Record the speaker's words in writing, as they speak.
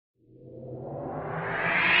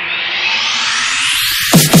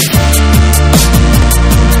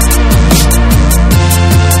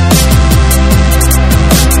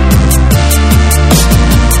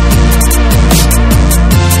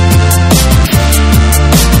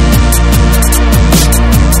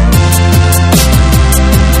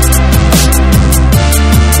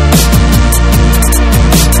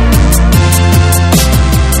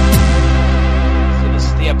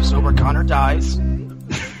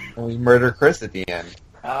we murder Chris at the end.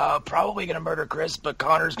 Probably gonna murder Chris, but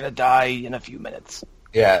Connor's gonna die in a few minutes.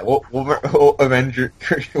 Yeah, we'll avenge your,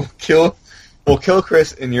 we'll kill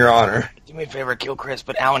Chris in your honor. Do me a favor, kill Chris,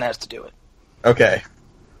 but Allan has to do it. Okay.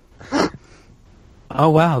 Oh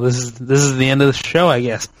wow, this is the end of the show, I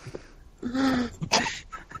guess.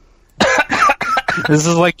 This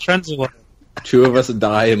is like Trenzilla. 2 of us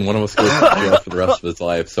die and 1 of us goes to jail for the rest of his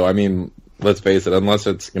life. So I mean, let's face it, unless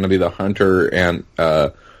it's going to be the Hunter and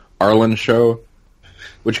Arlen show,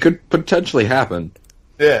 which could potentially happen.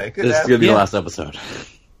 Yeah, it could This is happen. going to be the last episode.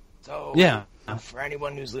 So, Yeah. for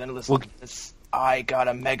anyone who's going to listen to this, I got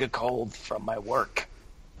a mega cold from my work.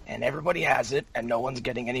 And everybody has it, and no one's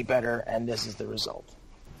getting any better, and this is the result.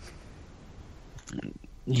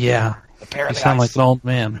 Yeah. Apparently, You sound like an old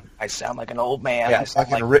man. I sound like an old man. Yeah, I sound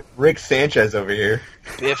fucking like Rick Sanchez over here.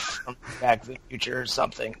 Biff from Back to the Future or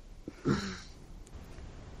something.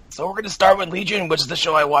 So we're going to start with Legion, which is the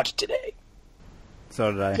show I watched today.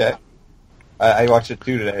 So did I. Okay. I watched it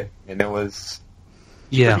too today, and it was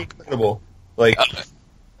Yeah. pretty incredible. Like,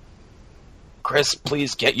 Chris,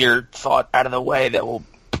 please get your thought out of the way that will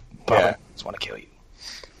probably just want to kill you.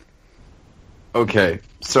 Okay,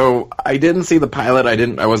 so I didn't see the pilot.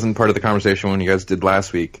 I wasn't part of the conversation when you guys did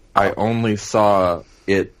last week. I only saw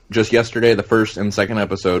it just yesterday, the first and second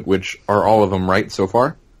episode, which are all of them right so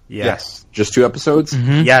far? Yes. Just 2 episodes?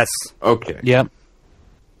 Mm-hmm. Yes. Okay. Yep.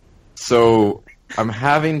 So I'm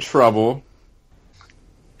having trouble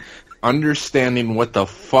understanding what the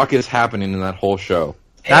fuck is happening in that whole show.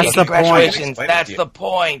 That's the Congratulations, point. that's the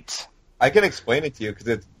point. I can explain it to you,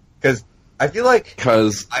 because I feel like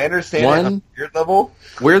Because I understand it on a weird level.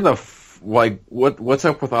 where the what's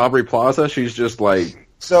up with Aubrey Plaza? She's just like,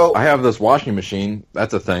 So, I have this washing machine.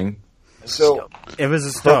 That's a thing. so It was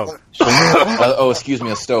a stove. Excuse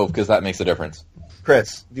me, a stove, because that makes a difference.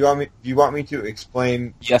 Chris, do you want me to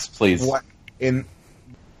explain Yes, please. what in?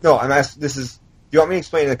 No, I'm asking. Do you want me to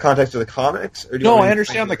explain in the context of the comics, or do you No, want me I to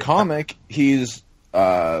understand the explain comic. He's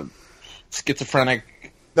schizophrenic,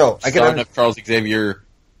 No, I son can. of Charles Xavier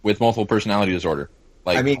with multiple personality disorder.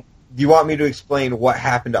 Like, I mean, do you want me to explain what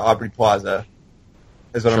happened to Aubrey Plaza?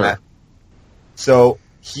 Is what I'm Sure. at. So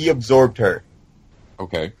he absorbed her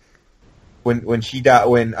okay, when she died.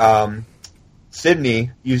 When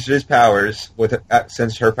Sydney used his powers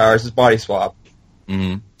since her powers is body swap.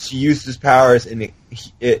 hmm She used his powers, and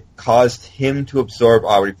it caused him to absorb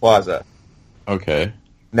Aubrey Plaza. okay,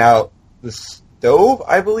 Now, the stove,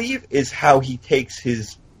 I believe, is how he takes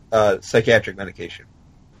his psychiatric medication.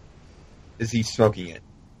 Is he smoking it?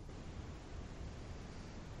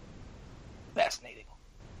 Fascinating.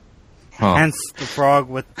 huh? Hence the frog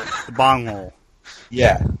with the bong hole.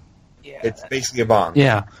 Yeah, Yeah, it's basically a bomb.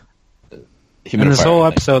 Yeah. In this whole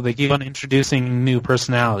episode, they keep on introducing new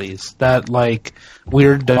personalities. That, like,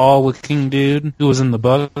 weird doll-looking dude who was in the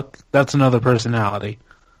book, that's another personality.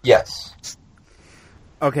 Yes.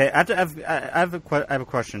 Okay, I have a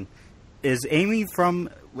question. Is Amy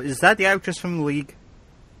is that the actress from The League?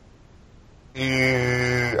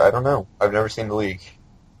 I don't know. I've never seen The League.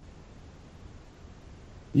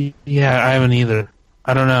 Yeah, I haven't either.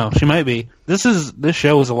 I don't know. She might be. This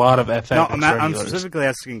show is a lot of FX No, I'm regulars. specifically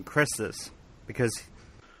asking Chris this because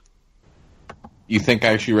You think I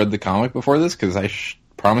actually read the comic before this? Because I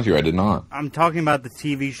promise you I did not. I'm talking about the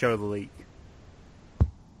TV show The League.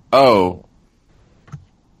 Oh.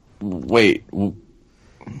 Wait.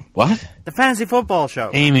 What? The fantasy football show.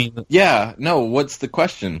 Amy. Yeah, no, what's the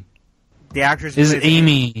question? The actress Is plays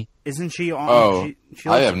Amy... Isn't she on? Oh, she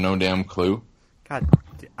I have no damn clue. God,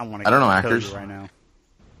 I want to. I don't know kill actors. you right now.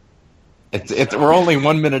 We're only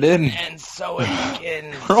 1 minute in. and so it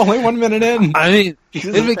begins. We're only 1 minute in. I mean,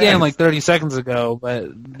 Jesus it began Christ. like 30 seconds ago, but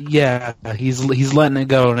yeah, he's letting it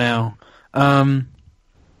go now.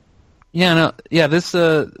 This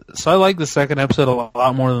so I like the second episode a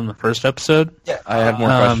lot more than the first episode. Yeah. I have more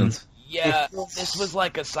questions. Yeah, It feels- this was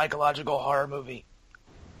like a psychological horror movie.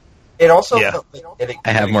 It also Yeah. felt like it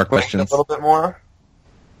I have more explained questions. a little bit more.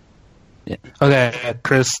 Yeah. Okay,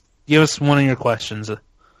 Chris, give us one of your questions.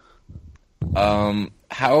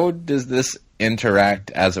 How does this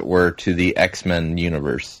interact, as it were, to the X-Men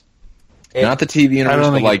universe? It- Not the TV I universe,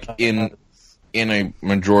 don't but think like in a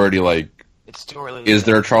majority, like, It's too early. is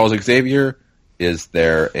there a Charles Xavier? Is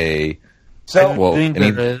there a... So, Well, I think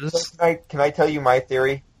any- there so is. can I tell you my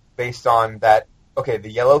theory based on that? Okay, the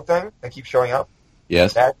yellow thing that keeps showing up,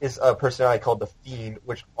 Yes? that is a personality called the Fiend,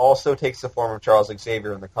 which also takes the form of Charles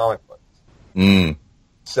Xavier in the comic books. Mm.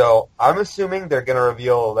 So I'm assuming they're going to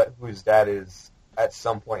reveal that who his dad is at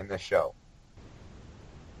some point in this show.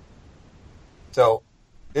 So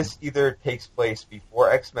this either takes place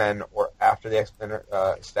before X-Men or after after the X-Men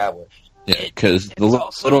are established. Yeah, because the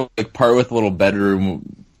little like part with the little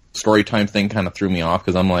bedroom story time thing kind of threw me off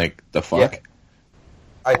because I'm like, the fuck? Yeah.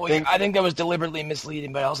 I think that was deliberately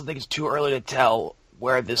misleading, but I also think it's too early to tell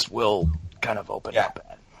where this will kind of open up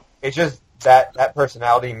at. It's just that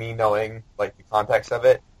personality, me knowing like the context of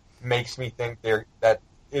it, makes me think that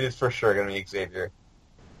it is for sure going to be Xavier.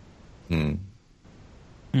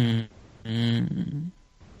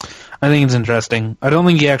 I think it's interesting. I don't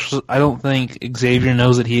think Xavier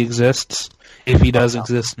knows that he exists, if he does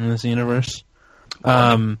exist in this universe.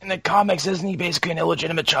 In the comics, isn't he basically an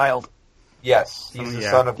illegitimate child? Yes, he's the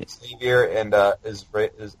son of Xavier and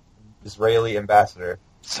Israeli ambassador.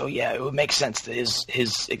 So yeah, it would make sense that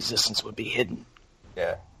his existence would be hidden.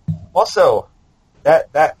 Yeah. Also,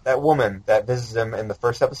 that woman that visits him in the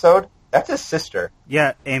first episode, that's his sister.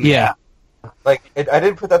 Yeah, Amy. Yeah. Like, I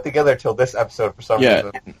didn't put that together till this episode for some reason.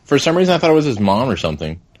 Yeah, for some reason I thought it was his mom or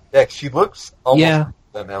something. Yeah, she looks almost...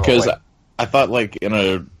 Because I thought, like, in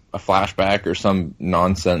a flashback or some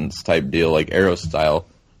nonsense type deal, like Arrow style,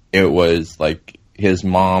 it was, like, his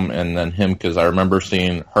mom and then him, because I remember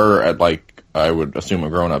seeing her at, like, I would assume a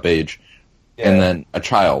grown-up age, and then a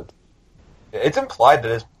child. It's implied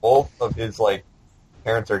that both of his, like,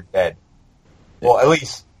 parents are dead. Well, at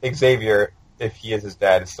least Xavier, if he is his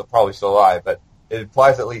dad, is probably still alive, but it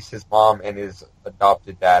implies at least his mom and his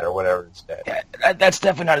adopted dad or whatever is dead. Yeah, that's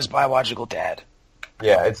definitely not his biological dad.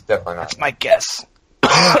 Yeah, it's definitely not. That's my guess.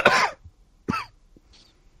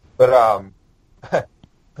 But,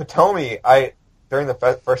 Potomi, during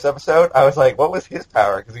the first episode, I was like, what was his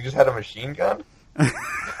power? Because he just had a machine gun?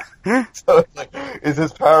 So it's like, is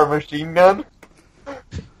his power a machine gun?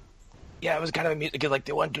 Yeah, it was kind of amusing because like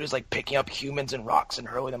the one dude is like picking up humans and rocks and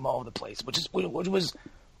hurling them all over the place, which was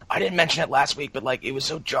I didn't mention it last week, but like it was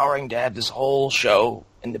so jarring to have this whole show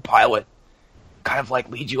in the pilot kind of like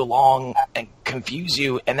lead you along and confuse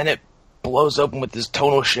you, and then it blows open with this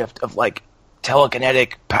tonal shift of like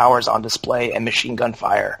telekinetic powers on display and machine gun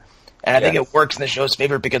fire, and I think it works in the show's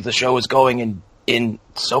favor because the show is going in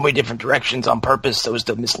so many different directions on purpose so as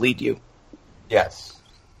to mislead you. Yes,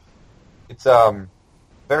 it's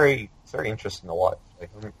very interesting to watch.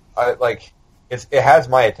 It has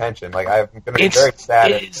my attention. Like I'm going to be very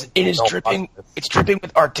sad. It is dripping. It's dripping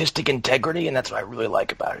with artistic integrity, and that's what I really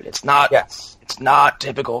like about it. It's not. Yes. It's not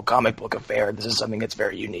typical comic book affair. This is something that's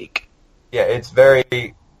very unique. Yeah, it's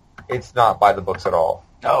not by the books at all.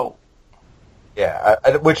 No.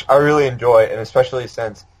 Yeah, which I really enjoy, and especially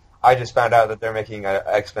since I just found out that they're making an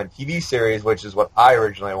X-Men TV series, which is what I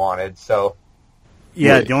originally wanted. So.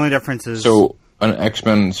 Yeah, the only difference is an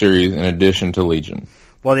X-Men series in addition to Legion.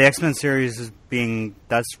 Well, the X-Men series is being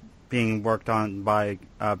worked on by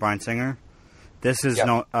Bryan Singer. This is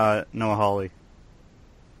Noah Hawley.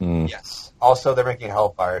 Yes. Also, they're making a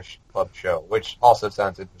Hellfire Club show, which also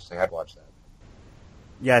sounds interesting. I'd watch that.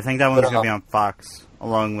 Yeah, I think that one's going to be on Fox,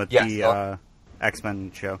 along with the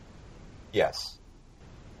X-Men show. Yes.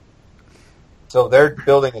 So they're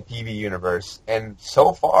building a TV universe, and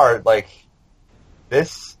so far, like,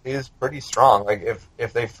 this is pretty strong. Like,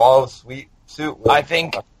 if they follow suit, I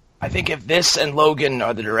think if this and Logan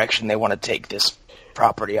are the direction they want to take this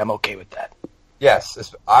property, I'm okay with that.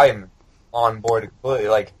 Yes, I'm on board completely.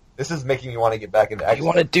 Like, this is making me want to get back into X-Men. You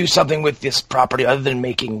want to do something with this property other than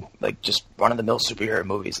making, like, just run-of-the-mill superhero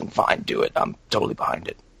movies, and fine, do it. I'm totally behind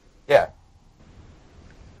it. Yeah.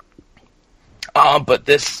 But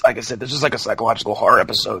this, like I said, this is like a psychological horror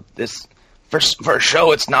episode. This, for a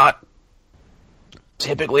show, it's not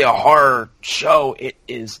typically a horror show. It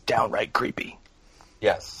is downright creepy.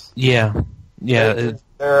 Yes. Yeah. Yeah.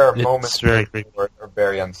 There are moments very that are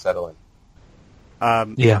very unsettling. I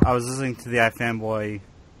was listening to the iFanboy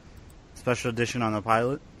special edition on the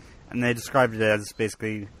pilot, and they described it as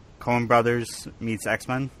basically Coen Brothers meets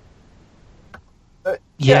X-Men.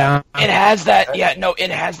 Yeah. It has that,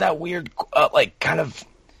 it has that weird, like, kind of,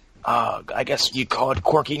 I guess you'd call it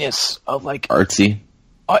quirkiness of, like... Artsy.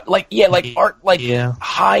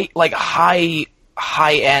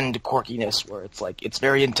 High end quirkiness where it's like it's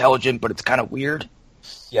very intelligent but it's kind of weird.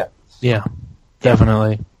 Yeah,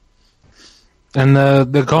 definitely. And the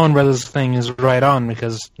Coen Brothers thing is right on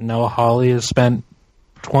because Noah Hawley has spent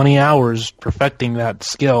 20 hours perfecting that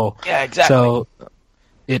skill. Yeah, exactly. So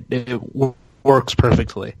it works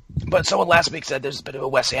perfectly. But someone last week said there's a bit of a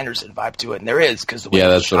Wes Anderson vibe to it, and there is because the way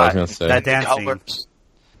that's what I was going to say. That dance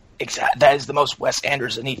Exactly. That is the most Wes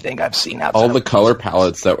Anderson-y thing I've seen outside. All the color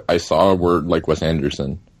palettes that I saw were like Wes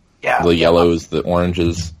Anderson. Yeah. The yellows, the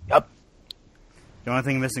oranges. Yep. The only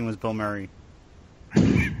thing missing was Bill Murray.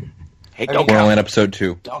 Hey, We're only in episode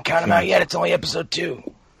 2. Don't count him out yet. It's only episode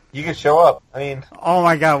 2. You could show up. I mean... Oh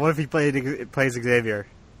my god, what if he plays Xavier?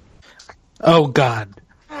 Oh god.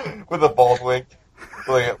 With a bald wig.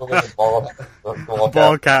 With a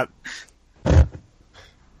bald cap.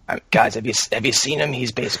 Guys, have you seen him?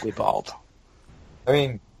 He's basically bald. I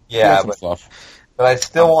mean, yeah, but I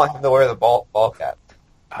still want him to wear the ball cap.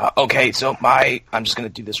 Okay, so I'm just going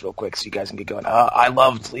to do this real quick so you guys can get going. I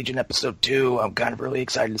loved Legion Episode 2. I'm kind of really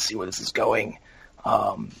excited to see where this is going.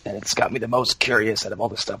 And it's got me the most curious out of all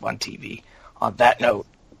the stuff on TV. On that note,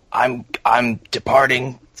 I'm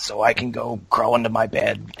departing so I can go crawl into my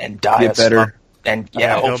bed and die. Get better. And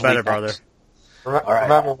yeah, feel better, brother.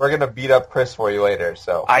 Remember, we're gonna beat up Chris for you later.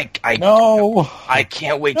 So I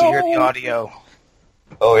can't wait to hear the audio.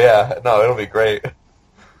 Oh yeah, no, it'll be great.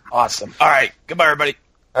 Awesome. All right, goodbye, everybody.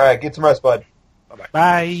 All right, get some rest, bud. Bye-bye.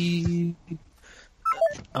 Bye.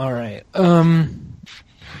 All right.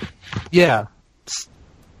 Yeah.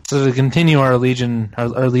 So to continue our Legion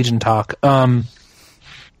talk, I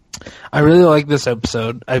really like this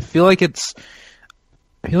episode. I feel like it's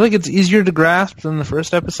easier to grasp than the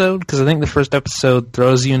first episode because I think the first episode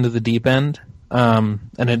throws you into the deep end, and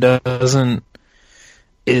it doesn't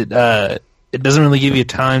really give you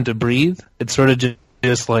time to breathe. It's sort of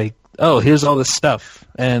just like, oh, here's all this stuff,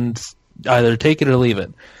 and either take it or leave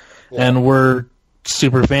it. Yeah. And we're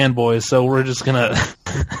super fanboys, so we're just gonna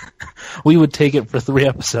we would take it for 3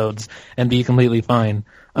 episodes and be completely fine.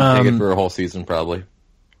 Take it for a whole season, probably.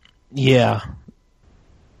 Yeah.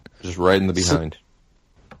 Just right in the behind.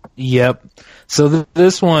 Yep. So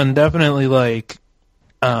this one definitely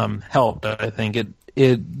helped. I think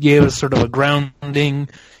it gave us sort of a grounding,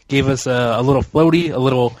 gave us a little floaty, a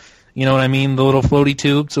little, you know what I mean, the little floaty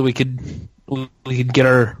tube, so we could get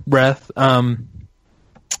our breath. And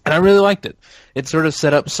I really liked it. It sort of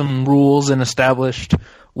set up some rules and established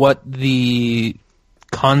what the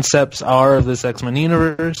concepts are of this X-Men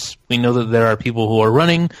universe. We know that there are people who are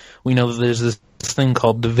running. We know that there's this thing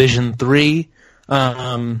called Division 3.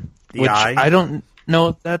 Which I don't know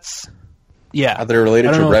if that's... Yeah. They're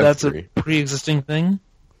related to Rev that's 3. A pre-existing thing.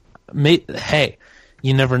 Hey,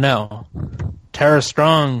 you never know. Tara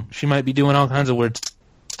Strong, she might be doing all kinds of weird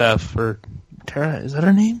stuff. Or Tara, is that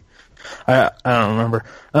her name? I don't remember.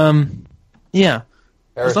 Yeah.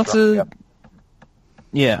 There's lots of... Yep.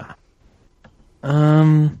 Yeah. But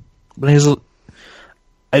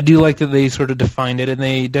I do like that they sort of defined it, and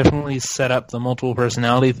they definitely set up the multiple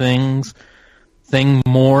personality thing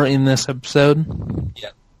more in this episode. Yeah.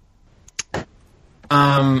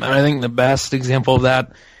 And I think the best example of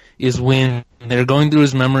that is when they're going through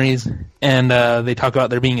his memories, and they talk about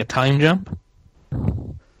there being a time jump,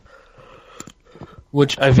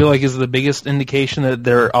 which I feel like is the biggest indication that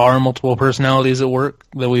there are multiple personalities at work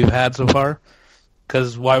that we've had so far.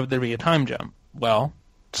 Because why would there be a time jump? Well,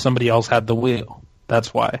 somebody else had the wheel.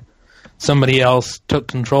 That's why. Somebody else took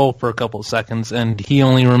control for a couple of seconds, and he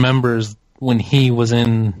only remembers when he was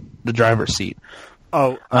in the driver's seat.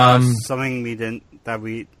 Oh, something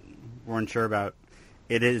we weren't sure about.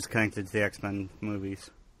 It is connected to the X-Men movies.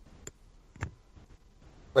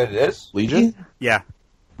 Wait, it is? Legion? Yeah.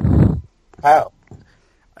 How?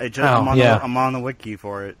 I'm on the wiki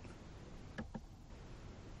for it.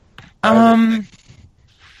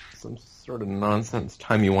 Some sort of nonsense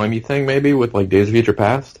timey-wimey thing, maybe, with Days of Future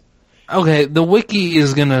Past? Okay, the wiki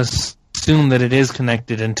is going to assume that it is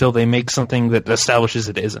connected until they make something that establishes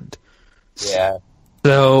it isn't. Yeah.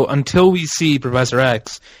 So, until we see Professor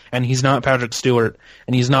X, and he's not Patrick Stewart,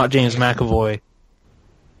 and he's not James McAvoy,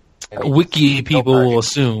 wiki people will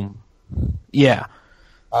assume. Yeah.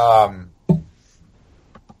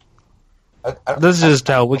 This is just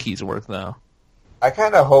how wikis work, though. I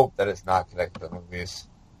kind of hope that it's not connected to the movies.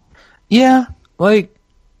 Yeah,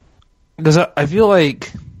 because I feel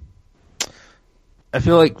like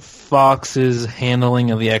Fox's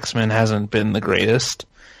handling of the X-Men hasn't been the greatest,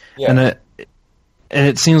 and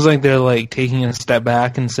it seems like they're taking a step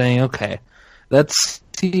back and saying, okay, let's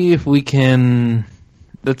see if we can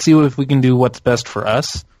do what's best for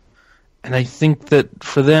us, and I think that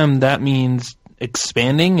for them that means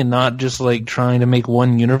expanding and not just trying to make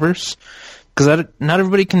one universe, because not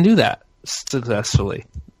everybody can do that successfully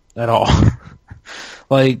at all.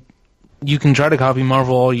 You can try to copy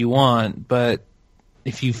Marvel all you want, but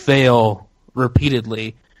if you fail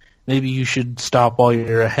repeatedly, maybe you should stop while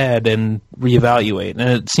you're ahead and reevaluate. And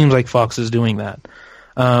it seems like Fox is doing that,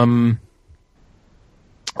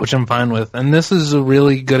 which I'm fine with. And this is a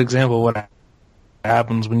really good example of what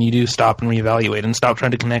happens when you do stop and reevaluate and stop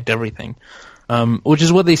trying to connect everything, which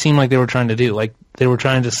is what they seem like they were trying to do. They were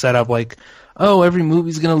trying to set up oh, every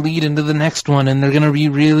movie's going to lead into the next one, and they're going to be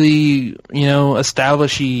really,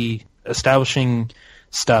 establishing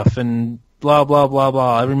stuff and blah, blah, blah,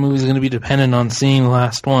 blah. Every movie's going to be dependent on seeing the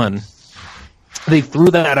last one. They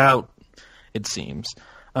threw that out, it seems.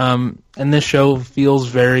 And this show feels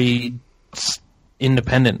very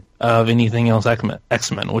independent of anything else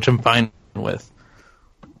X-Men, which I'm fine with.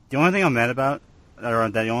 The only thing I'm mad about, or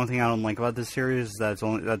the only thing I don't like about this series, is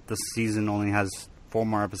that the season only has 4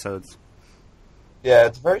 more episodes. Yeah,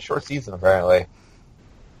 it's a very short season, apparently.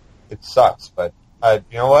 It sucks, but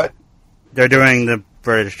you know what? They're doing the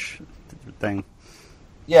British thing.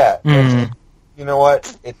 Yeah, you know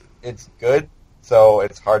what? It's good, so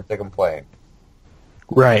it's hard to complain.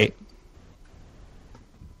 Right.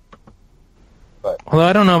 But although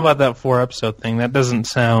I don't know about that 4-episode thing. That doesn't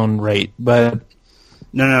sound right, but...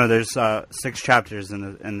 No, there's 6 chapters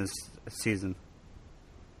in this season.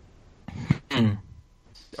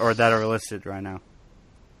 Or that are listed right now.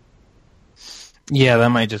 Yeah, that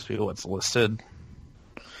might just be what's listed.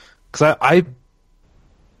 Because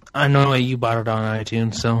I know that you bought it on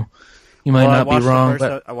iTunes, so you might not be wrong.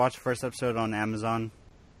 I watched the first episode on Amazon,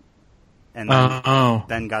 and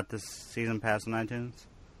then got this season pass on iTunes.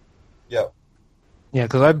 Yep. Yeah,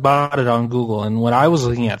 because I bought it on Google, and what I was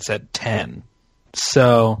looking at said 10.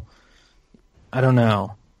 So, I don't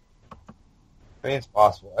know. I mean, it's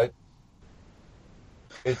possible.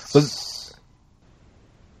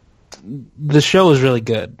 The show is really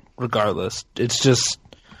good, regardless. It's just,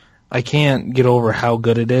 I can't get over how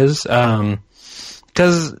good it is,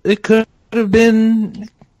 because it could have been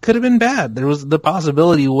bad. The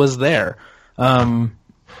possibility was there. I'm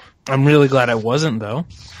really glad I wasn't, though.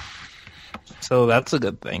 So that's a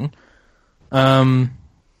good thing. Yeah.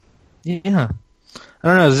 I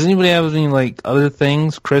don't know. Does anybody have any other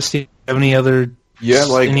things? Chris, do you have any other? Yeah,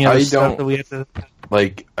 any other I stuff don't. That we have to...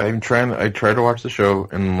 I tried to watch the show,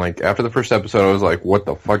 and after the first episode, I was like, "What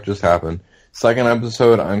the fuck just happened?" Second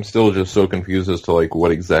episode, I'm still just so confused as to what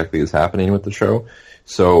exactly is happening with the show.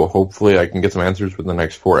 So hopefully, I can get some answers with the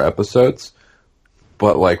next 4 episodes.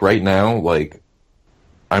 But right now,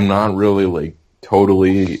 I'm not really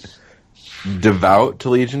totally devout to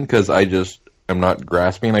Legion because I'm not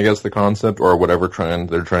grasping, I guess, the concept or whatever trend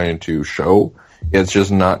they're trying to show. It's just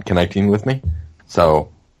not connecting with me. So.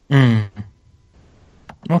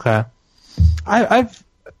 Okay. I've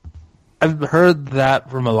heard that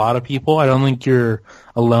from a lot of people. I don't think you're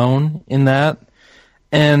alone in that.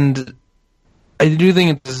 And I do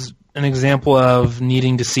think it's an example of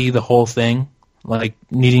needing to see the whole thing,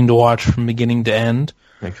 needing to watch from beginning to end.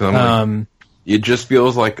 It just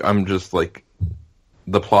feels like I'm just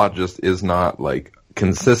the plot just is not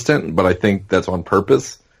consistent, but I think that's on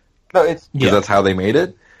purpose. No, it's because that's how they made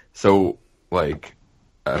it. So I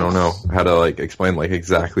don't know how to explain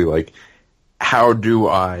exactly how do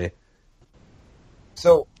I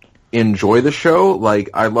enjoy the show.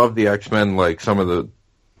 I love the X-Men. Some of the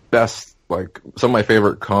best some of my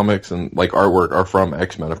favorite comics and artwork are from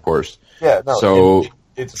X-Men, of course. Yeah. No, so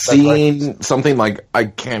seeing something I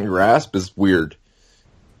can't grasp is weird.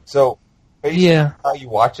 So basically, how you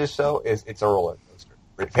watch this show is it's a roller coaster,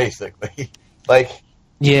 basically.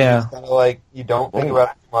 Yeah. It's kind of you don't think about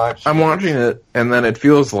it too much. I'm watching it, and then it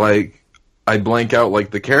feels like I blank out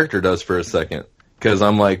the character does for a second. Because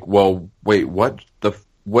I'm well, wait, what?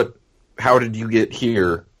 How did you get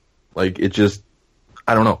here? It just,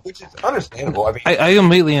 I don't know. Which is understandable. I mean, I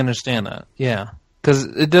completely understand that, yeah. Because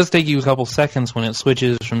it does take you a couple seconds when it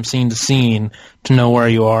switches from scene to scene to know where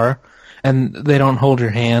you are. And they don't hold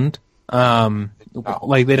your hand.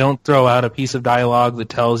 They don't throw out a piece of dialogue that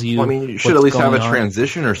tells you. Well, I mean, you should at least have a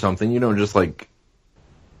transition or something. You don't just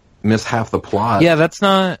miss half the plot. Yeah, that's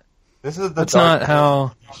not. This is the. That's not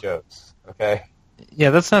how shows. Okay.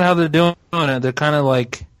 Yeah, that's not how they're doing it. They're kind of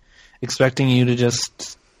expecting you to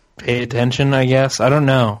just pay attention. I guess I don't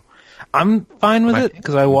know. I'm fine with it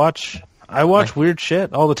because I watch weird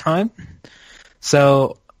shit all the time.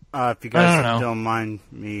 So if you guys don't mind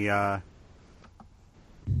me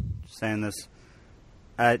saying this.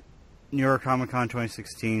 At New York Comic Con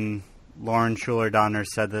 2016, Lauren Schuler Donner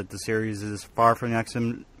said that the series is far from the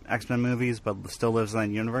X-Men movies, but still lives in that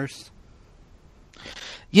universe.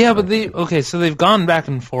 Yeah, but so they've gone back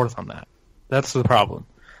and forth on that. That's the problem.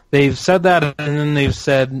 They've said that, and then they've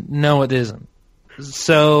said, no, it isn't.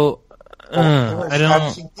 So, I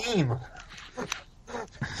don't... Theme.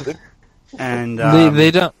 And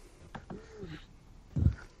they don't...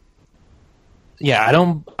 Yeah,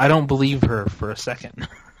 I don't believe her for a second.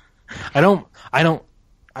 I don't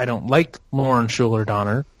like Lauren Schuler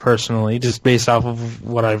Donner personally, just based off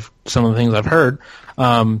of some of the things I've heard.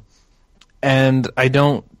 And I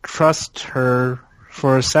don't trust her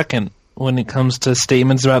for a second when it comes to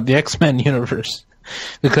statements about the X-Men universe.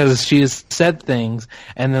 because she has said things,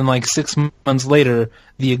 and then like 6 months later,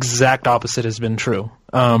 the exact opposite has been true.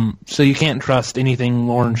 So you can't trust anything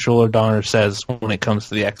Lauren Schuler Donner says when it comes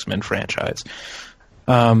to the X-Men franchise,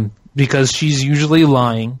 because she's usually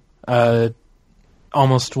lying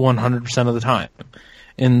almost 100% of the time,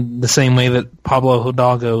 in the same way that Pablo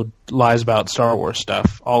Hidalgo lies about Star Wars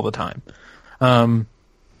stuff all the time.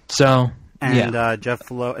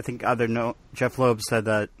 Jeff Loeb, I think Jeff Loeb said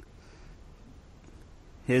that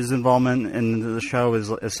his involvement in the show is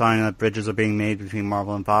a sign that bridges are being made between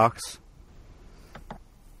Marvel and Fox.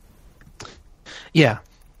 Yeah,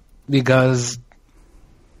 because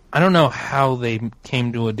I don't know how they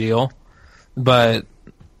came to a deal, but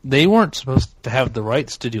they weren't supposed to have the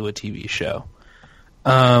rights to do a TV show.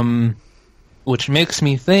 Which makes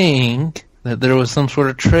me think that there was some sort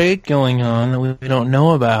of trade going on that we don't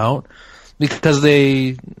know about, because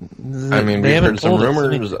we've heard some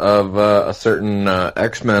rumors of a certain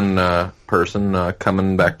X-Men person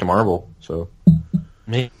coming back to Marvel. So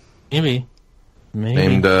maybe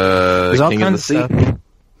named King of the Sea.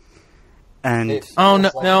 And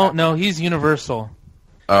no, he's Universal.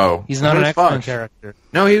 Oh, he's not an X-Men character.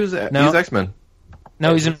 No, he's X-Men.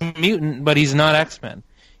 No, he's a mutant, but he's not X-Men.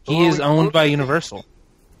 He is owned by Universal.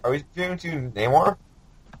 Are we going to Namor?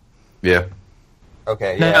 Yeah.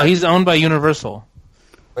 Okay, yeah. No, he's owned by Universal.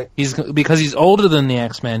 Wait. Because he's older than the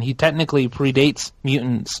X-Men. He technically predates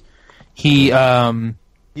mutants. He's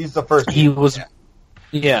the first. He was.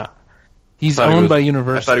 Yeah. He's owned by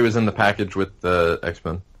Universal. I thought he was in the package with the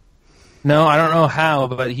X-Men. No, I don't know how,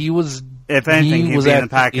 but he was. If anything, he'd be in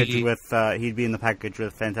the package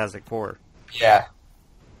with Fantastic Four. Yeah.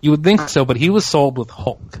 You would think so, but he was sold with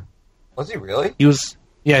Hulk. Was he really? He was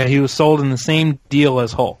sold in the same deal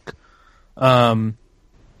as Hulk. So I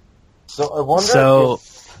wonder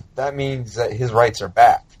if that means that his rights are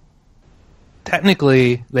back.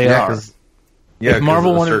 Technically, they are. Yeah, if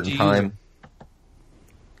Marvel wanted to time.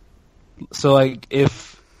 So, like,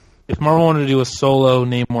 if Marvel wanted to do a solo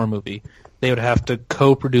Namor movie, they would have to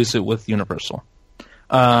co-produce it with Universal.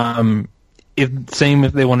 If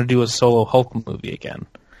they want to do a solo Hulk movie again,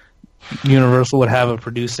 Universal would have a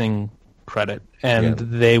producing credit, and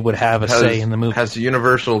they would have a say in the movie. Has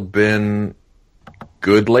Universal been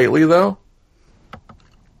good lately, though?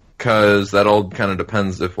 Because that all kind of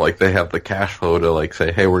depends if they have the cash flow to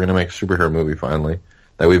say, hey, we're going to make a superhero movie finally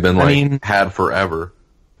that we've been had forever.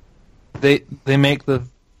 They make the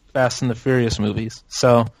Fast and the Furious movies,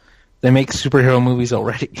 so they make superhero movies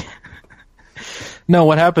already. No,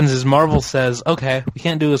 what happens is Marvel says, okay, we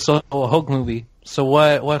can't do a solo Hulk movie, so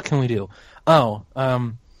what can we do?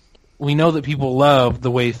 We know that people love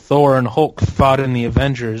the way Thor and Hulk fought in the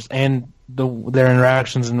Avengers and their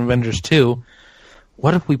interactions in Avengers 2.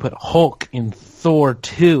 What if we put Hulk in Thor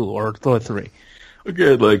 2 or Thor 3?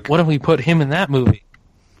 Okay, what if we put him in that movie?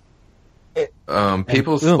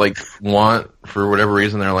 People want, for whatever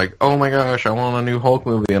reason, they're like, oh my gosh, I want a new Hulk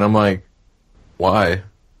movie, and I'm like, why?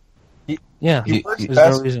 He works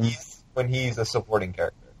best when he's a supporting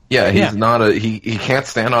character. Yeah, he's not he can't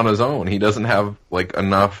stand on his own. He doesn't have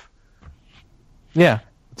enough. Yeah,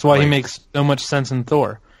 that's why he makes so much sense in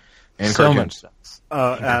Thor. And so cartoons. much sense.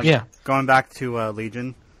 Going back to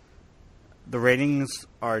Legion, the ratings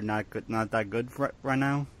are not that good right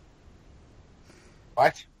now.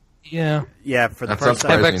 What? Yeah. Yeah, for the That's first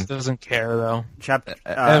FX doesn't care though.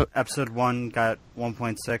 Episode 1 got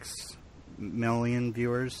 1.6 million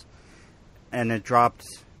viewers, and it dropped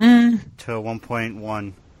to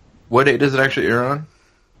 1.1. What day does it actually air on?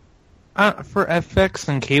 For FX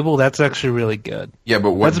and cable, that's actually really good. Yeah,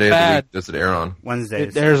 but what day of the week does it air on?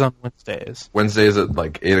 Wednesdays. It airs on Wednesdays. Wednesdays at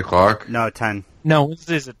 8 o'clock? No, 10. No,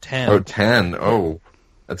 Wednesdays at 10. Oh, 10. Oh,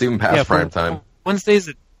 that's even past prime time. For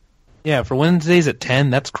Wednesdays at 10,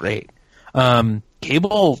 that's great.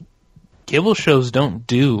 Cable shows don't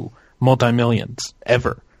do multi-millions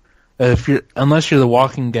ever. Unless you're The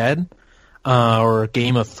Walking Dead or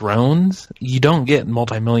Game of Thrones, you don't get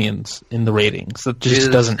multi-millions in the ratings. It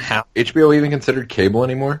just doesn't happen. HBO even considered cable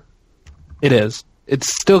anymore? It is.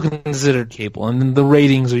 It's still considered cable, and the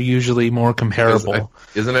ratings are usually more comparable.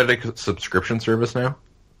 Isn't it a subscription service now?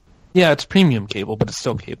 Yeah, it's premium cable, but it's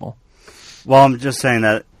still cable. Well, I'm just saying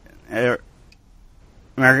that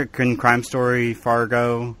American Crime Story,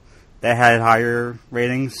 Fargo, they had higher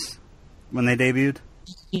ratings when they debuted.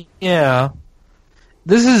 Yeah.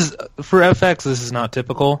 This is, for FX, this is not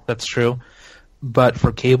typical. That's true. But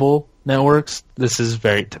for cable networks, this is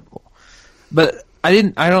very typical. But I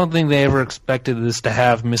don't think they ever expected this to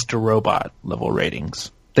have Mr. Robot level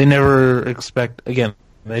ratings. They didn't expect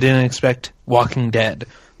Walking Dead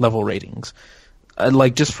level ratings.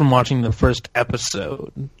 like just from watching the first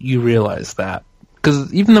episode, you realize that.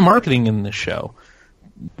 Because even the marketing in this show,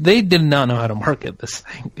 they did not know how to market this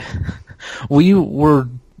thing. We were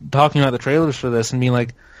talking about the trailers for this and being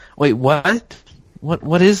like, wait, what?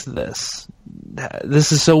 What is this?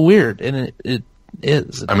 This is so weird, and it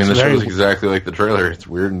is. I mean, the show is exactly like the trailer. It's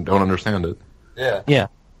weird and don't understand it. Yeah. Yeah.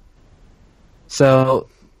 So,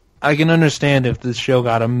 I can understand if this show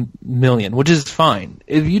got 1 million, which is fine.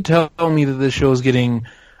 If you tell me that this show is getting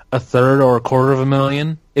a third or a quarter of a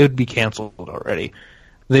million, it would be canceled already.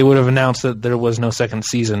 They would have announced that there was no second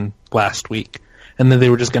season last week, and that they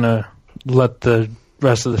were just going to let the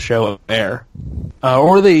rest of the show air.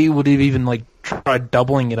 Or they would have even like tried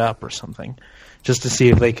doubling it up or something, just to see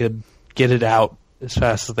if they could get it out as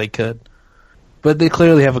fast as they could. But they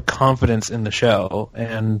clearly have a confidence in the show,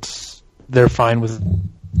 and they're fine with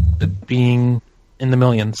it being in the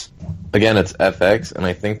millions. Again, it's FX, and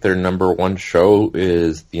I think their number one show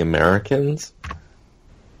is The Americans,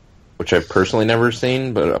 which I've personally never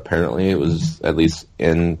seen, but apparently it was at least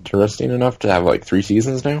interesting enough to have like 3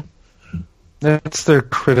 seasons now. That's their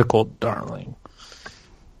critical darling.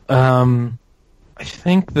 I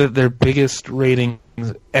think that their biggest ratings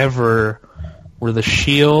ever were The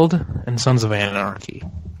Shield and Sons of Anarchy.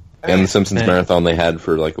 And The Simpsons Marathon they had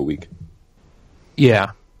for like a week.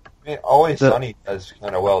 Yeah. I mean, Always Sunny does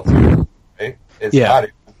kind of well too, right? It's not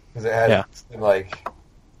because it had like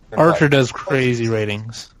Archer does crazy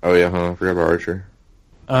ratings. Oh yeah, I forgot about Archer.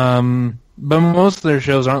 But most of their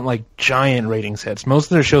shows aren't like giant ratings hits. Most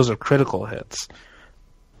of their shows are critical hits.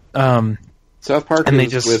 South Park and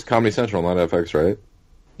is with Comedy Central, not FX, right?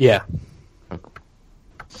 Yeah. Okay.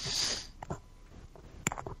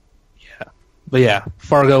 Yeah. But yeah,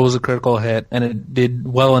 Fargo was a critical hit, and it did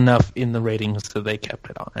well enough in the ratings that they kept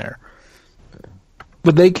it on air.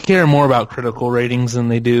 But they care more about critical ratings than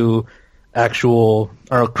they do critical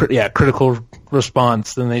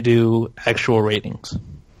response than they do actual ratings.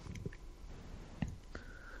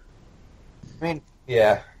 I mean,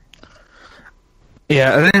 yeah.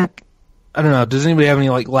 Yeah, I don't know. Does anybody have any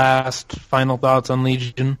like last final thoughts on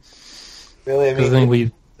Legion? Really, I think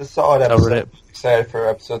it's a solid episode. I'm excited for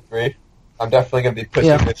episode 3. I'm definitely going to be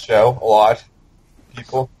pushing this show a lot.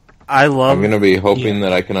 People. I'm going to be hoping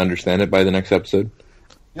that I can understand it by the next episode.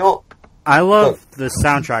 I love the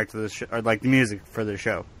soundtrack to this show, or like the music for the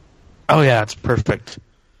show. Oh yeah, it's perfect.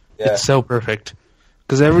 Yeah. It's so perfect.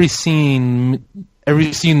 Because every scene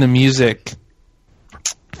the music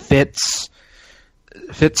fits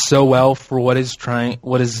so well for what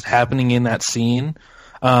is happening in that scene.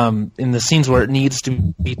 In the scenes where it needs to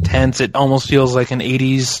be tense, it almost feels like an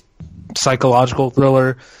 80s psychological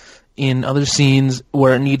thriller. In other scenes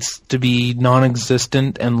where it needs to be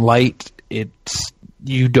non-existent and light,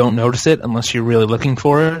 you don't notice it unless you're really looking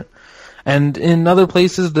for it. And in other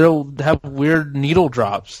places, they'll have weird needle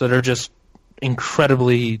drops that are just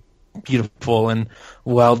incredibly beautiful and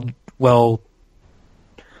well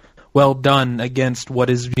done against what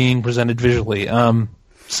is being presented visually.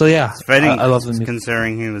 So yeah, it's fitting, I love the music.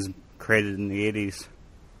 Considering he was created in the 80s.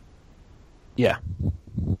 Yeah.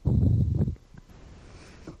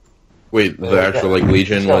 Wait, the actual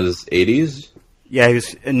Legion was 80s? Yeah, he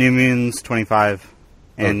was in New Mutants 25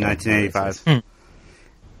 in 1985.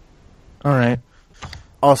 All right.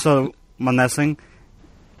 Also, one last thing.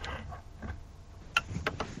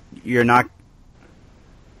 Even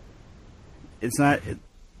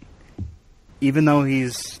though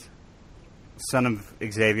he's son of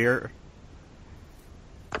Xavier,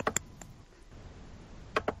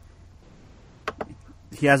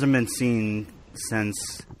 he hasn't been seen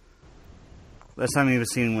since... Last time he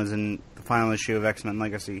was seen was in the final issue of X-Men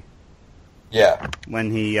Legacy. Yeah. When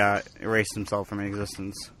he erased himself from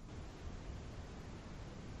existence.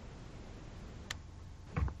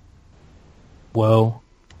 Whoa.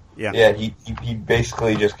 Yeah. Yeah, he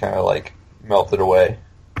basically just kind of like melted away.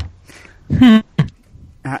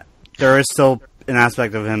 There is still an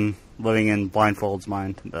aspect of him living in Blindfold's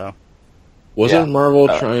mind, though. Wasn't Marvel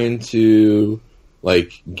trying to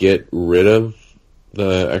like get rid of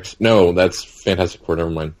the X? No, that's Fantastic Four. Never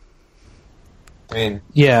mind. I mean,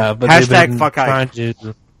 yeah, but they've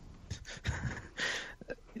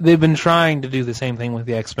been trying to do the same thing with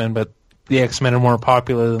the X-Men, but the X-Men are more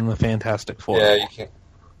popular than the Fantastic Four. Yeah, you can't.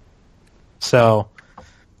 So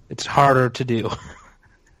it's harder to do.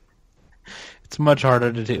 It's much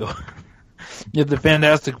harder to do. If the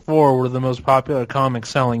Fantastic Four were the most popular comic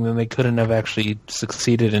selling, then they couldn't have actually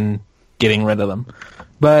succeeded in getting rid of them.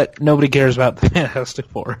 But nobody cares about the Fantastic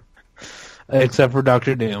Four, except for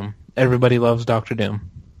Doctor Doom. Everybody loves Doctor Doom.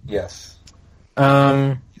 Yes.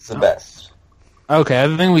 He's the best. Okay,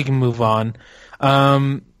 I think we can move on.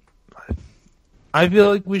 I feel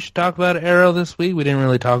like we should talk about Arrow this week. We didn't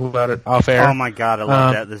really talk about it off air. Oh my god, I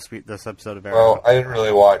love that this episode of Arrow. Well, I didn't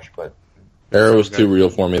really watch, but Arrow was too real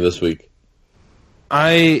for me this week.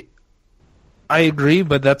 I agree,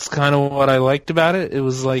 but that's kind of what I liked about it. It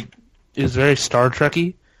was very Star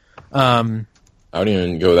Trek-y. I wouldn't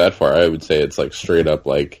even go that far. I would say it's like straight up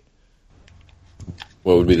like,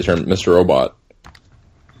 what would be the term? Mr. Robot.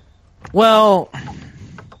 Well,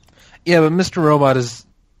 yeah, but Mr. Robot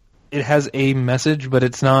it has a message, but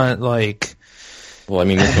it's not like... Well, I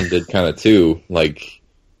mean, this one did kind of too, like...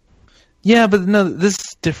 Yeah, but no, this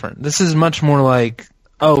is different. This is much more like,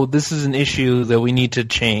 oh, this is an issue that we need to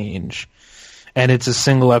change. And it's a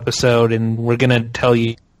single episode, and we're going to tell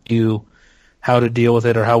you how to deal with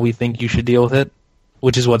it or how we think you should deal with it,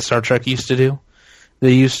 which is what Star Trek used to do.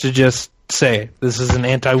 They used to just say, this is an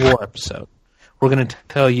anti-war episode. We're going to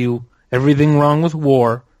tell you everything wrong with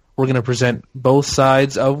war. We're going to present both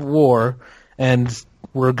sides of war, and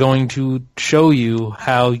we're going to show you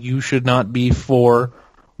how you should not be for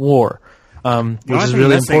war. Which is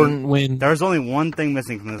really important when... There was only one thing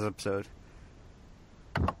missing from this episode.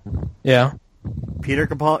 Yeah. Peter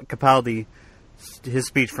Capaldi, his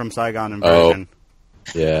speech from Saigon invasion.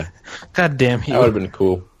 Oh, yeah. God damn you. That would have been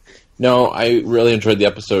cool. No, I really enjoyed the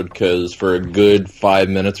episode because for a good 5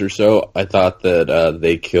 minutes or so, I thought that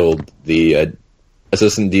they killed the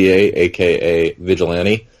assistant DA, a.k.a.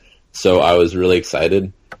 Vigilante. So I was really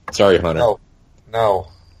excited. Sorry, Hunter. No.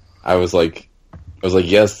 I was like,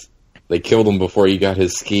 yes, they killed him before he got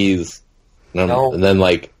his skis. And then,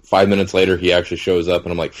 5 minutes later, he actually shows up,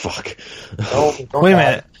 and I'm like, fuck. No, don't Wait a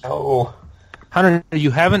minute. No. Hunter,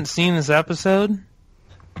 you haven't seen this episode?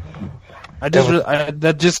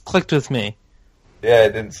 That just clicked with me. Yeah, I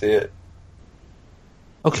didn't see it.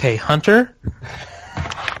 Okay, Hunter?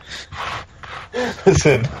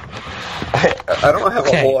 Listen, I don't have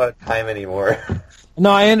a whole lot of time anymore.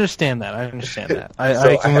 No, I understand that. I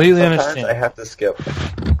completely understand. I have to skip.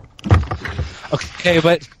 Okay,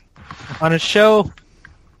 but on a show,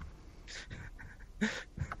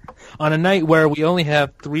 on a night where we only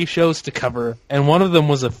have 3 shows to cover, and one of them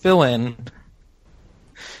was a fill-in.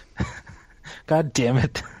 God damn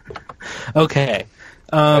it. Okay.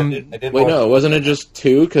 Wait, no, wasn't it just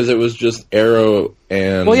 2? Because it was just Arrow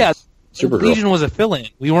and Supergirl. Legion was a fill-in.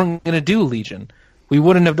 We weren't going to do Legion. We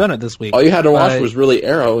wouldn't have done it this week. All you had to watch was really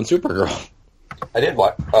Arrow and Supergirl. I did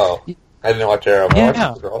watch. Oh, I didn't watch Arrow. I watched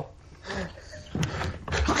Supergirl.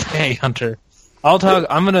 Okay, Hunter. I'll talk.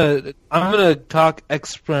 I'm gonna talk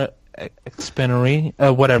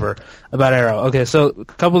whatever about Arrow. Okay, so a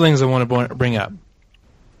couple things I want to bring up.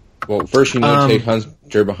 Well, first take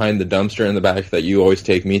Hunter behind the dumpster in the back that you always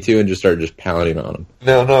take me to, and just start pounding on him.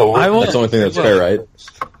 No. That's the only thing that's fair, right?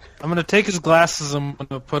 I'm going to take his glasses and I'm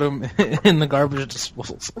going to put them in the garbage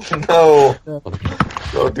disposals. No.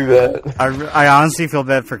 Don't do that. I honestly feel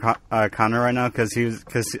bad for Connor right now because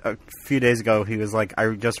a few days ago he was like,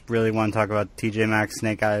 I just really want to talk about TJ Maxx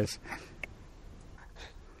Snake Eyes.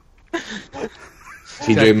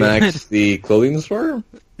 TJ Maxx, the clothing store?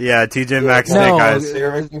 Yeah, TJ Maxx Snake Eyes.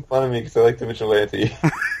 You're making fun of me because I like the Vigilante.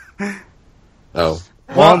 Oh.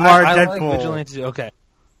 Walmart, I Deadpool. like Vigilante. Okay.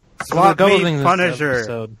 Swap Meet,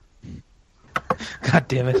 Punisher. God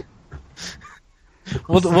damn it.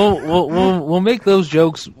 We'll make those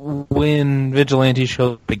jokes when Vigilante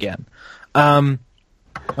shows up again.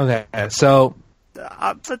 Okay, so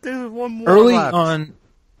but there's one more early left. on.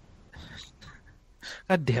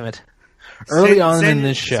 God damn it! Early on in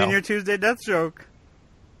this show, Senior Tuesday Death Joke.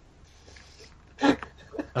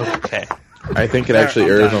 Okay. I think it actually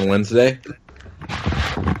airs on Wednesday.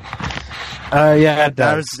 Yeah, it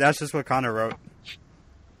does. That's just what Connor wrote.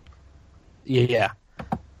 Yeah.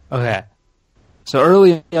 Okay. So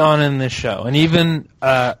early on in this show, and even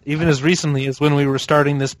as recently as when we were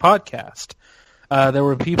starting this podcast, there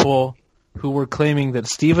were people who were claiming that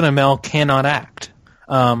Stephen Amell cannot act.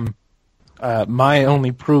 My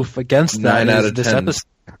only proof against that is this episode.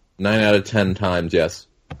 9 out of 10 times, yes.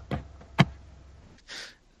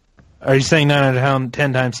 Are you saying 9 out of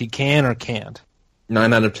 10 times he can or can't?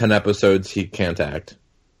 9 out of 10 episodes he can't act.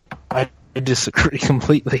 I disagree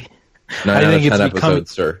completely. 9 out of 10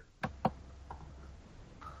 episodes, sir.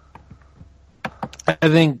 I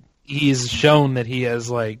think he's shown that he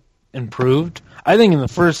has improved. I think in the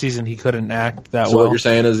first season he couldn't act that well. So what you're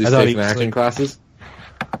saying is he's taking acting classes?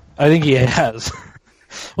 I think he has.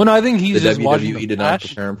 Well, no, I think he's just watching the WWE did not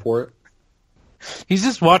prepare him for it? He's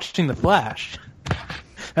just watching The Flash.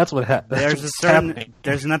 That's what happening.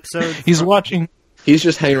 There's an episode. He's watching. He's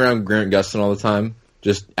just hanging around Grant Gustin all the time,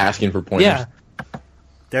 just asking for pointers. Yeah.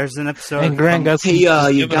 There's an episode. And Grant Gustin.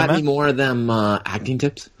 Hey, you got any more of them acting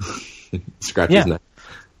tips? Scratch his neck.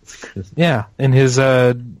 Yeah, in his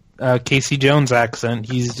Casey Jones accent,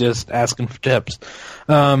 he's just asking for tips.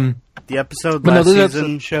 The episode last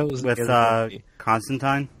season shows with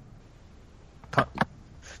Constantine.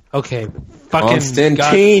 Okay, fucking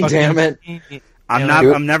Constantine, damn it!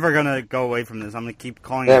 I'm never gonna go away from this. I'm gonna keep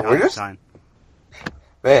calling it Constantine.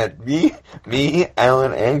 Man, me,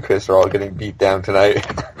 Allan, and Chris are all getting beat down tonight.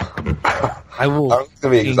 I will. I'm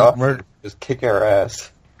gonna be exhausted, just kicking our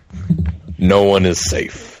ass. No one is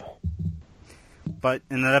safe. But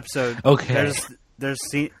in that episode, there's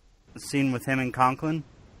a scene with him and Conklin,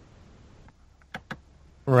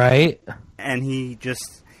 right? And he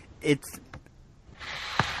just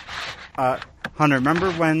Hunter.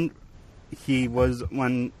 Remember when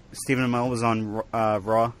when Stephen Amell was on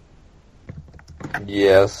Raw?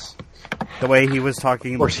 Yes. The way he was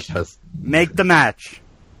talking. Of course he does. Make the match.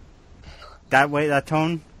 That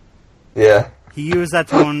tone. Yeah. He used that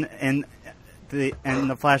tone in the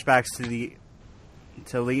flashbacks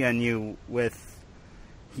to Lee and you with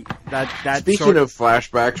that. Speaking of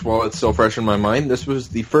flashbacks, while it's still fresh in my mind, this was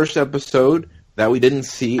the first episode that we didn't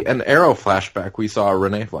see an Arrow flashback. We saw a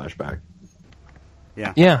Renee flashback.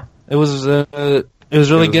 Yeah. Yeah. It was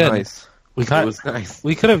really good. Nice. It was nice.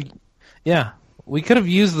 We could have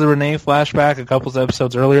used the Renee flashback a couple of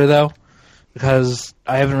episodes earlier, though, because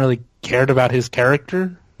I haven't really cared about his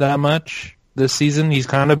character that much this season. He's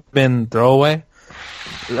kind of been throwaway.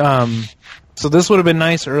 So this would have been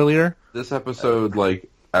nice earlier. This episode,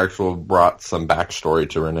 actually brought some backstory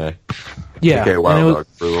to Renee. Yeah. Okay, wow,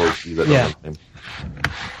 for those of you that don't know him.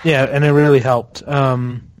 Yeah, and it really helped.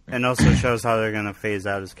 And also shows how they're gonna phase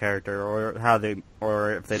out his character,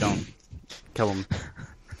 or if they don't kill him.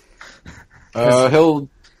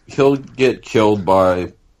 He'll get killed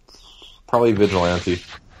by probably Vigilante.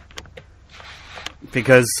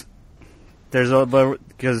 Because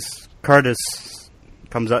Curtis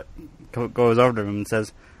goes over to him and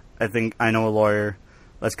says, "I think I know a lawyer.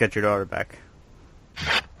 Let's get your daughter back."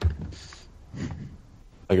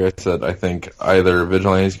 Like I said, I think either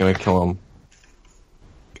Vigilante's going to kill him.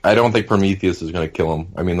 I don't think Prometheus is going to kill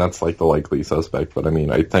him. I mean, that's the likely suspect, but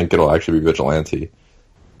I think it'll actually be Vigilante.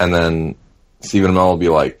 And then Stephen Amell will be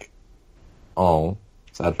like, "Oh,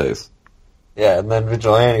 sad face." Yeah, and then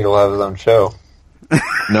Vigilante will have his own show.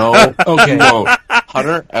 No, okay, no,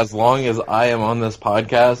 Hunter. As long as I am on this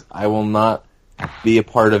podcast, I will not be a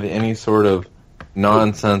part of any sort of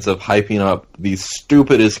nonsense of hyping up the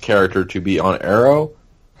stupidest character to be on Arrow.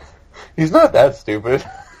 He's not that stupid.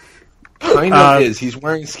 Kind of is. He's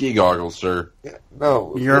wearing ski goggles, sir. Yeah,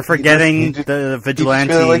 no, you're forgetting the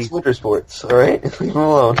Vigilante. He really likes winter sports. All right, leave him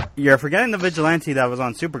alone. You're forgetting the Vigilante that was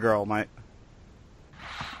on Supergirl, Mike.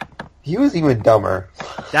 He was even dumber.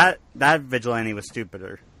 That Vigilante was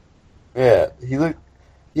stupider. Yeah, he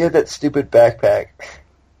had that stupid backpack.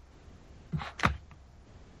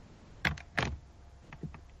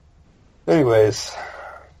 Anyways.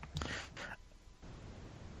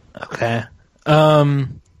 Okay.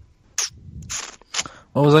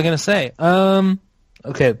 What was I going to say?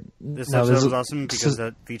 Okay. This episode was awesome because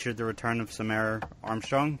it featured the return of Samara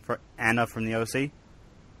Armstrong for Anna from the OC.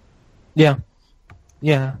 Yeah.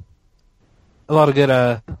 Yeah. A lot of good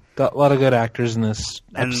actors in this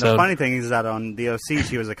episode. And the funny thing is that on the OC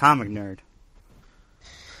she was a comic nerd.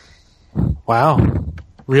 Wow.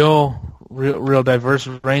 Real diverse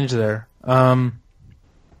range there.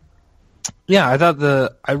 Yeah,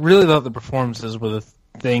 I really thought the performances were the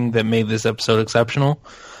thing that made this episode exceptional.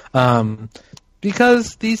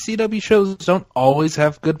 Because these CW shows don't always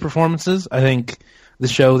have good performances. I think the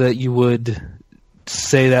show that you would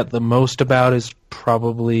say that the most about is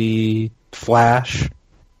probably Flash.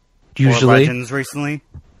 Usually. Or Legends recently?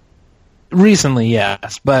 Recently,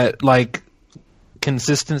 yes. But,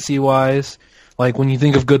 consistency-wise, when you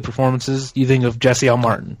think of good performances, you think of Jesse L.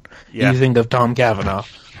 Martin. Yeah. You think of Tom Cavanaugh.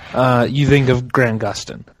 You think of Grant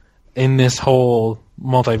Gustin in this whole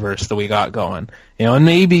multiverse that we got going. And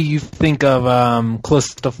maybe you think of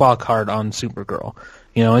Calista Flockhart on Supergirl.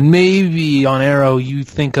 And maybe on Arrow you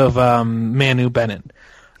think of Manu Bennett.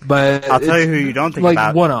 But I'll tell you who you don't think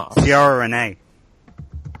about. One-off. Ciara Renee.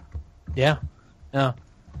 Yeah. Yeah.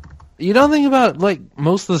 You don't think about,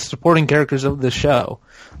 most of the supporting characters of the show.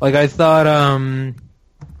 I thought,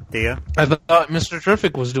 Dia? I thought Mr.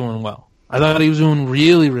 Terrific was doing well. I thought he was doing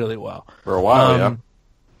really, really well. For a while, yeah.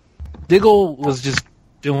 Diggle was just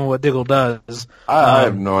doing what Diggle does. I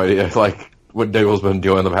have no idea, what Diggle's been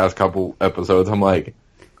doing the past couple episodes. I'm like,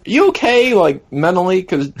 you okay, mentally?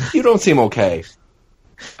 Because you don't seem okay.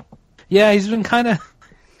 Yeah, he's been kind of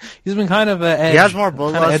he's been kind of He has more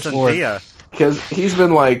bloodlust than Thea. Because he's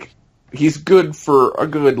been like, he's good for a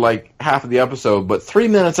good like half of the episode, but 3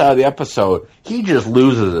 minutes out of the episode, he just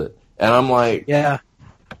loses it, and I'm like, yeah.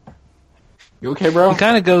 You okay, bro? He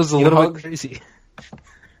kind of goes a little hug? bit crazy.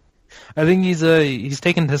 I think he's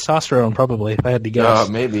taking testosterone, probably, if I had to guess.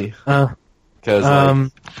 Maybe.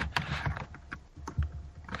 Because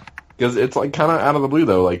it's like kind of out of the blue,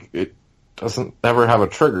 though. Like, it doesn't ever have a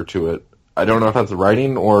trigger to it. I don't know if that's a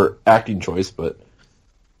writing or acting choice, but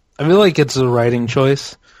I feel like it's a writing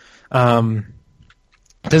choice.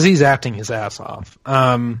 Because he's acting his ass off.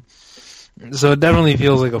 So it definitely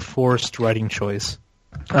feels like a forced writing choice.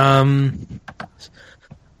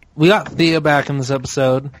 We got Thea back in this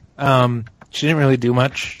episode. She didn't really do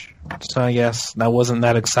much, so I guess that wasn't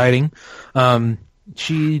that exciting. But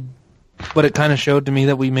it kind of showed to me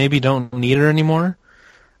that we maybe don't need her anymore.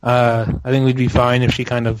 I think we'd be fine if she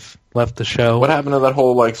kind of left the show. What happened to that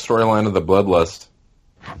whole like storyline of the bloodlust?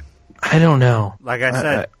 I don't know. Like I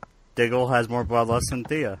said, Diggle has more bloodlust than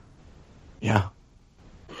Thea. Yeah.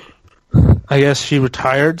 I guess she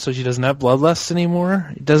retired, so she doesn't have bloodlust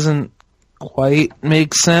anymore. It doesn't quite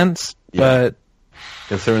make sense, but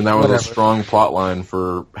considering that was a strong plot line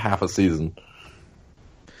for half a season.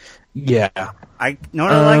 Yeah. I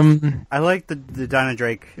like the Dinah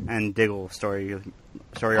Drake and Diggle story arc.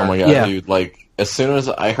 Oh my god, dude! Like as soon as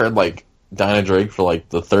I heard like Dinah Drake for like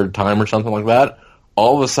the third time or something like that,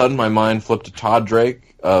 all of a sudden my mind flipped to Todd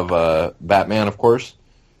Drake of Batman, of course,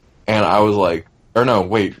 and I was like, or no,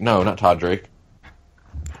 wait, no, not Todd Drake.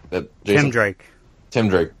 Tim Drake. Tim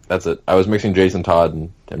Drake, that's it. I was mixing Jason Todd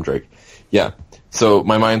and Tim Drake. Yeah. So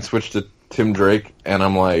my mind switched to Tim Drake, and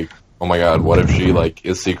I'm like, oh my god, what if she like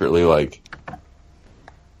is secretly like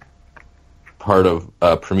part of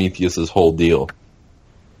Prometheus's whole deal?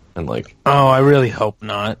 And like, oh, I really hope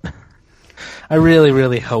not. I really,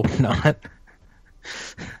 really hope not.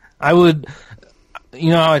 I would, you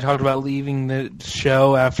know how I talked about leaving the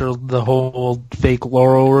show after the whole fake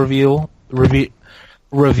Laurel reveal?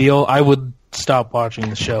 I would stop watching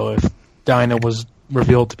the show if Dinah was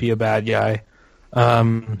revealed to be a bad guy.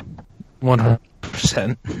 100%.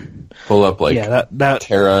 Pull up like that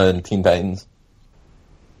Terra and Teen Titans.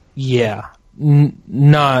 Yeah,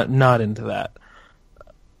 not into that.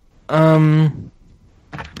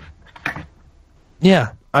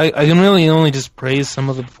 Yeah, I can really only just praise some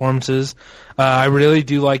of the performances. I really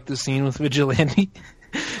do like the scene with Vigilante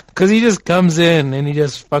because he just comes in and he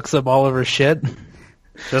just fucks up all of her shit.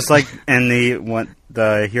 Just like in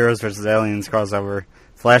the Heroes vs. Aliens crossover,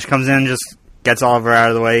 Flash comes in and just gets Oliver out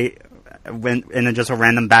of the way in just a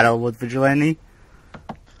random battle with Vigilante.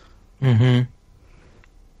 Mm-hmm.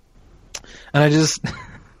 And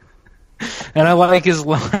I like his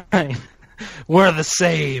line, "We're the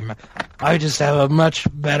same. I just have a much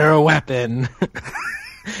better weapon."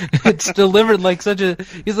 It's delivered like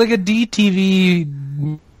he's like a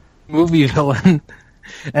DTV movie villain.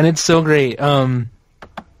 And it's so great. God,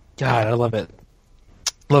 I love it.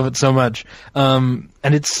 Love it so much. And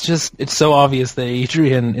it's so obvious that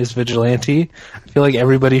Adrian is Vigilante. I feel like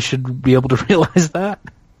everybody should be able to realize that.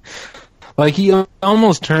 Like, he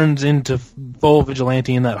almost turns into full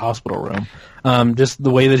Vigilante in that hospital room. Just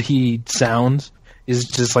the way that he sounds is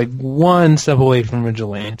just like one step away from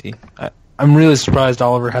Vigilante. I'm really surprised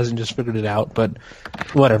Oliver hasn't just figured it out, but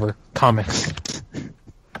whatever. Comics.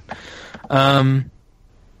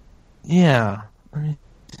 Yeah. Let me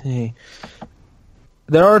see.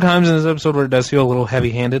 There are times in this episode where it does feel a little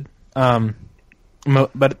heavy-handed,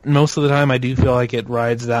 but most of the time I do feel like it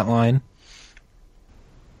rides that line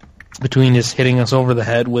between just hitting us over the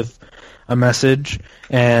head with a message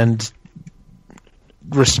and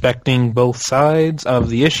respecting both sides of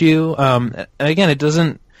the issue. And again, it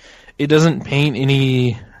doesn't paint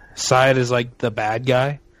any side as like the bad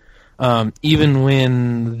guy. Even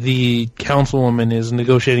when the councilwoman is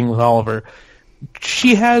negotiating with Oliver,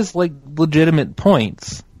 she has like legitimate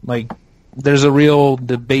points. Like, there's a real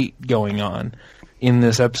debate going on in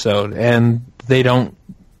this episode, and they don't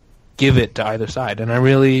give it to either side, and I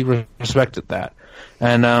really respected that.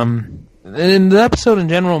 And the episode in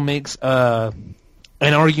general makes an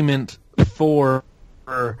argument for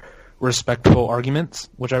respectful arguments,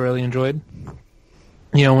 which I really enjoyed.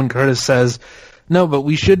 You know, when Curtis says, "No, but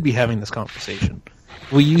we should be having this conversation.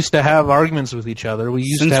 We used to have arguments with each other. We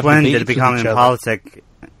used to have when debates did it become with each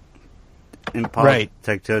right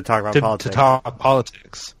to talk about politics? To talk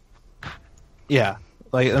politics. Yeah,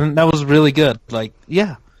 like, and that was really good. Like,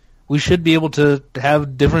 yeah, we should be able to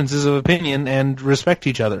have differences of opinion and respect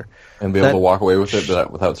each other, and be able to walk away with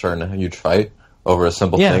it without starting a huge fight over a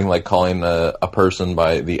simple thing like calling a person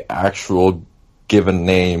by the actual given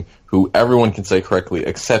name who everyone can say correctly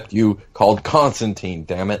except you, called Constantine,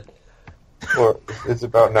 damn it. Or it's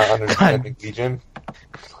about not understanding Legion.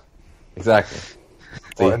 Exactly.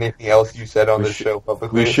 Or anything else you said on this show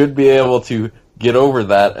publicly. We should be able to get over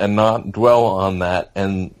that and not dwell on that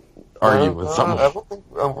and argue with someone. I don't think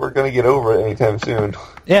we're going to get over it anytime soon.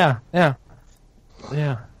 Yeah.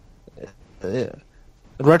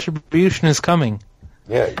 Retribution is coming.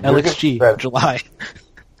 Yeah, LXG, July.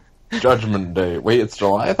 Judgment Day. Wait, it's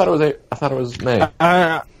July? I thought it was May.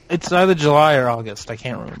 It's either July or August. I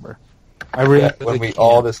can't remember. I really when we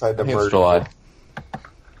all decide to merge. It's July.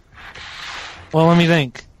 Well, let me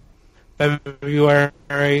think.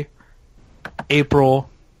 February, April,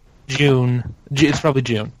 June. It's probably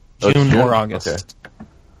June. June or August. Okay.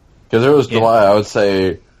 Because it was July, I would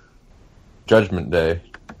say Judgment Day.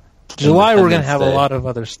 July, we're going to have a lot of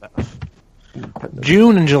other stuff.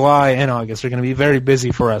 June and July and August are going to be very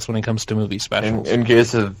busy for us when it comes to movie specials. In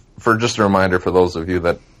case of, for just a reminder for those of you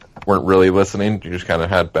that weren't really listening, you just kind of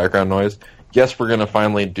had background noise. Yes, we're going to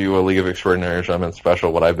finally do a League of Extraordinary Gentlemen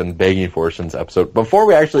special, what I've been begging for since episode. Before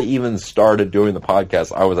we actually even started doing the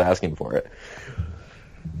podcast, I was asking for it.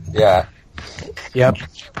 Yeah. Yep.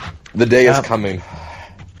 The day is coming.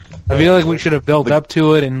 I feel like we should have built up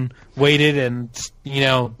to it and waited and,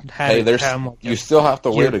 had it come like you still have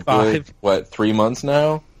to wait a good, 3 months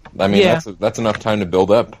now? I mean, that's enough time to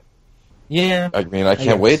build up. Yeah. I mean, I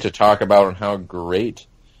can't wait to talk about how great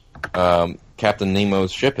Captain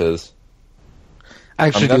Nemo's ship is.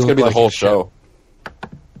 Actually, that's going to be the whole show.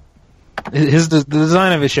 The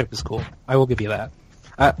design of his ship is cool. I will give you that.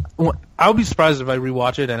 I'll be surprised if I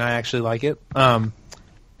rewatch it and I actually like it.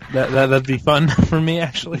 That'd be fun for me,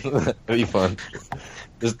 actually. That'd be fun.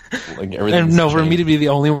 Just, like, everything. For me to be the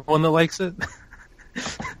only one that likes it.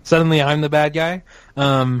 Suddenly, I'm the bad guy.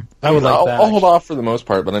 I would like that. I'll hold off for the most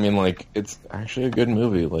part, but I mean, like, it's actually a good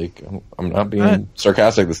movie. Like, I'm not being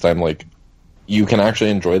sarcastic this time. Like, you can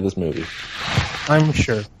actually enjoy this movie. I'm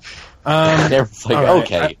sure. It's like,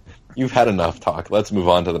 okay, you've had enough talk. Let's move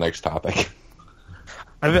on to the next topic.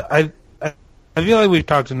 I feel like we've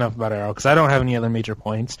talked enough about Arrow because I don't have any other major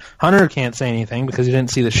points. Hunter can't say anything because he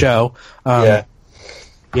didn't see the show. Yeah.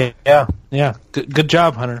 Good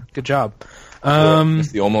job, Hunter. Good job.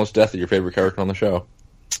 It's the almost death of your favorite character on the show.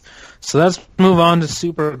 So let's move on to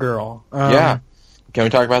Supergirl. Can we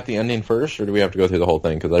talk about the ending first, or do we have to go through the whole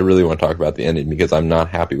thing? Because I really want to talk about the ending because I'm not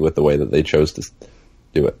happy with the way that they chose to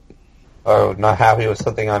do it. Oh, not happy with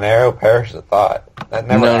something on Arrow? Perish the thought. That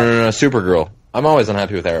never No, Supergirl. I'm always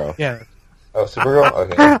unhappy with Arrow. Yeah. Oh, Supergirl?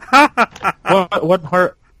 Okay. What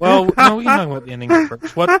part? Well, no, we can talk about the ending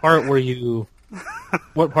first. What part were you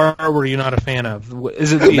not a fan of?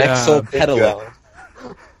 Is it the Mexopedalic?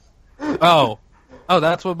 Oh,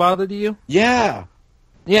 that's what bothered you? Yeah.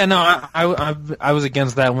 Yeah, no, I was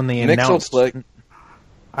against that when they announced.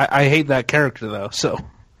 I hate that character though. So.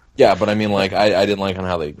 Yeah, but I mean, like, I didn't like on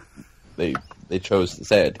how they chose to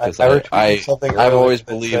say it because I've always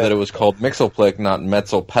believed that it was called Mixoplick, not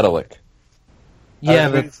Metzopedalic. Yeah, I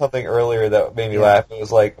was reading something earlier that made me laugh. It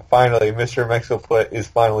was like, finally, Mr. Mexoplit is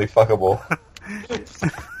finally fuckable.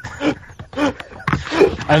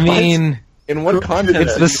 I mean, in what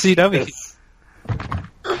context? It's the CW.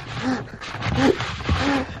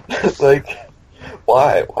 Like,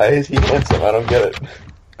 why? Why is he handsome? I don't get it.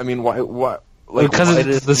 I mean, why? Like, because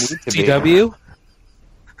it's the CW?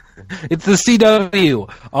 It's the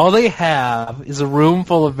CW. All they have is a room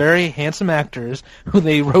full of very handsome actors who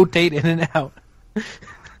they rotate in and out.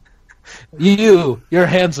 You're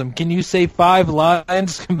handsome. Can you say 5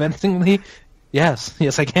 lines convincingly? Yes,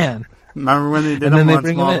 I can. Remember when they did them on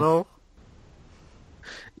Smallville?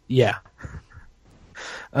 Yeah.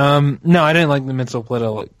 No, I didn't like the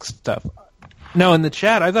Mixoplick stuff. No, in the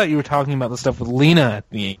chat, I thought you were talking about the stuff with Lena at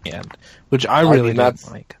the end, which I really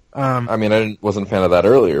didn't like. I mean, I wasn't a fan of that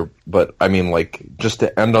earlier, but I mean, like, just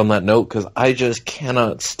to end on that note, because I just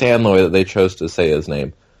cannot stand the way that they chose to say his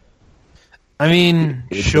name. I mean,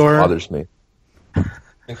 it sure. Just bothers me.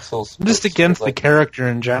 I'm just against the character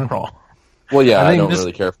in general. Well, yeah, I don't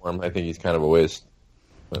really care for him. I think he's kind of a waste.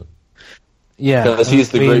 But, yeah, because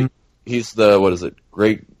he's the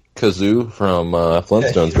great Kazoo from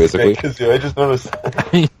Flintstones, basically. Great Kazoo. I just noticed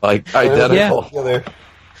that. Like, identical. Yeah.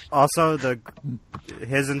 Also,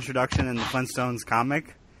 his introduction in the Flintstones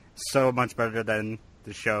comic, so much better than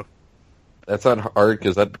the show. That's not hard,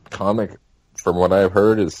 because that comic, from what I've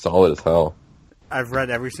heard, is solid as hell. I've read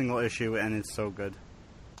every single issue, and it's so good.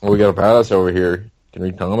 Well, we got a badass over here. You can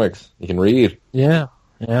read comics. You can read. Yeah.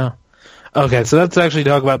 Okay, so let's actually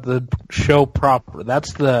talk about the show proper.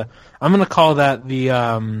 I'm going to call that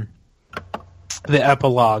the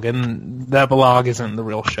epilogue, and that blog isn't the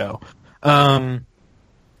real show. But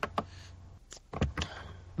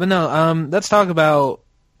no, let's talk about,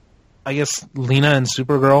 I guess, Lena and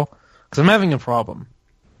Supergirl, because I'm having a problem.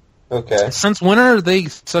 Okay. Since when are they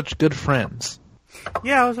such good friends?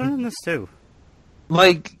 Yeah, I was wondering this too.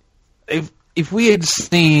 Like, if we had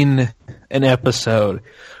seen an episode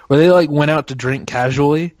where they like went out to drink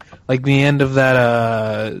casually, like the end of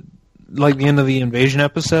that, like the end of the invasion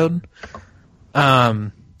episode,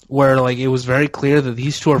 where like it was very clear that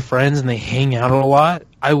these two are friends and they hang out a lot,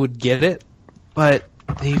 I would get it. But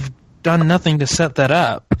they've done nothing to set that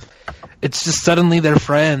up. It's just suddenly they're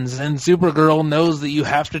friends, and Supergirl knows that you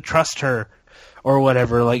have to trust her, or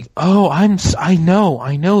whatever. Like, oh, I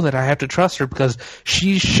know that I have to trust her because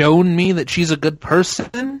she's shown me that she's a good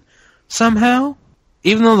person somehow.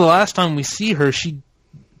 Even though the last time we see her, she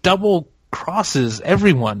double crosses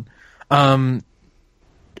everyone, and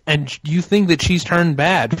you think that she's turned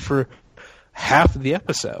bad for half of the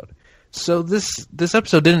episode. So this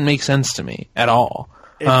episode didn't make sense to me at all.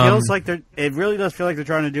 It feels like it really does feel like they're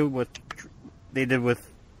trying to do what they did with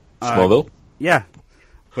Smallville? Yeah,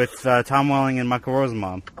 with Tom Welling and Michael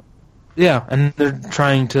Rosenbaum. Yeah, and they're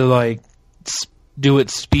trying to like do it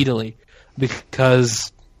speedily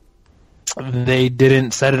because they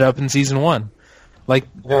didn't set it up in season 1. Like,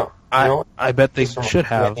 I bet they should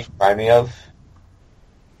have. Remind me of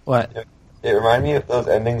What? It reminded me of those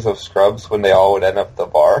endings of Scrubs when they all would end up at the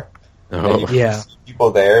bar. Oh. Yeah.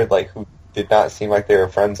 People there, like, who did not seem like they were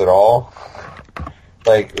friends at all.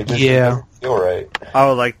 Like, it just didn't feel right.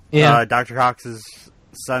 Oh, like Dr. Cox's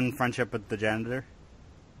son friendship with the janitor?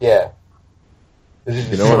 Yeah.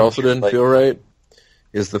 You know what also didn't feel right?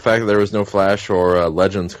 Is the fact that there was no Flash or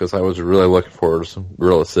Legends, because I was really looking forward to some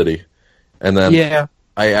Gorilla City. And then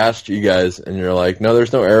I asked you guys, and you're like, no,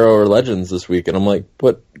 there's no Arrow or Legends this week. And I'm like,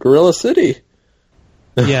 but Gorilla City?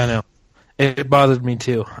 Yeah, no. It bothered me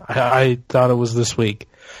too. I thought it was this week.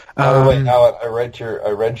 Wait, Alan, I read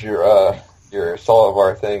your Solid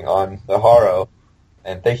Bar thing on the Haro,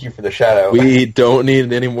 and thank you for the shadow. We don't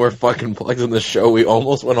need any more fucking plugs in the show. We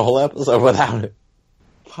almost went a whole episode without it.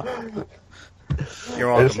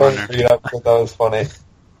 You're I just welcome, wanted to read up because that was funny.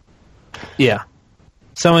 Yeah.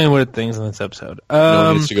 So many weird things in this episode. No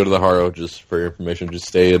one needs to go to the Haro just for your information. Just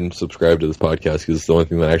stay and subscribe to this podcast because it's the only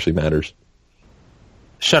thing that actually matters.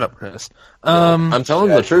 Shut up, Chris. I'm telling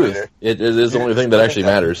the truth. It is the only thing that actually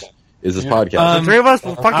matters is this podcast. The three of us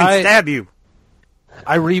will fucking stab you.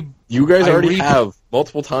 You guys already have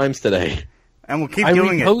multiple times today. And we'll keep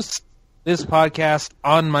doing it. I repost this podcast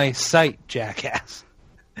on my site, jackass.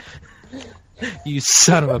 You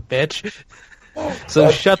son of a bitch. So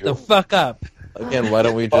That's shut true. the fuck up. Again, why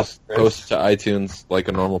don't we just post to iTunes like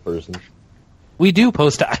a normal person? We do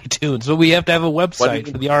post to iTunes, but we have to have a Why website don't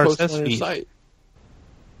you for the post RSS on your feed. site?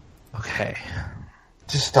 Okay.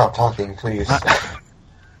 Just stop talking, please.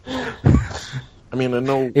 I mean, I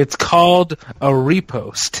know. It's called a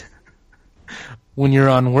repost. When you're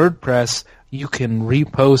on WordPress, you can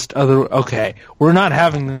repost other... Okay, we're not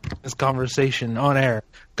having this conversation on air.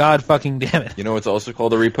 God fucking damn it. You know what's also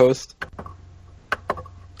called a repost?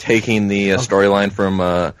 Taking the storyline from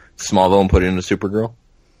Smallville and putting it into Supergirl.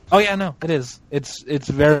 Oh yeah, no, it is. It's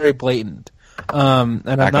very blatant. And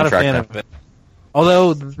I'm Back not on a track fan now. of it.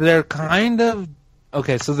 Although they're kind of...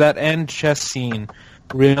 Okay, so that end chess scene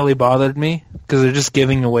really bothered me because they're just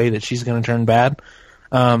giving away that she's going to turn bad.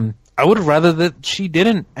 I would have rather that she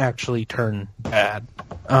didn't actually turn bad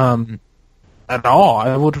at all.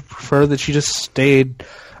 I would prefer that she just stayed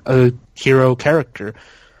a hero character.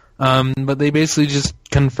 But they basically just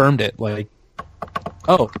confirmed it. Like,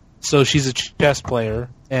 oh, so she's a chess player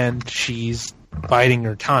and she's biding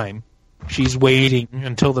her time. She's waiting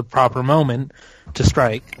until the proper moment to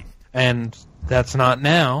strike, and that's not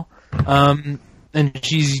now. And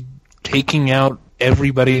she's taking out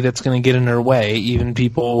everybody that's going to get in her way, even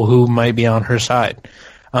people who might be on her side.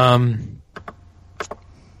 I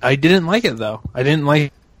didn't like it, though. I didn't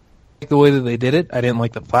like the way that they did it. I didn't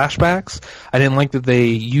like the flashbacks. I didn't like that they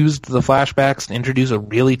used the flashbacks to introduce a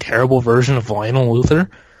really terrible version of Lionel Luthor.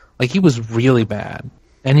 Like, he was really bad.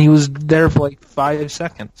 And he was there for like 5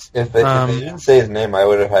 seconds. If they didn't say his name, I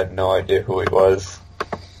would have had no idea who he was.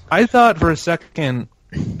 I thought for a second,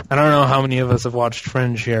 I don't know how many of us have watched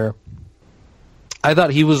Fringe here. I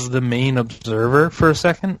thought he was the main observer for a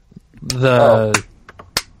second. I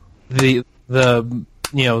think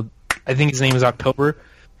his name is October.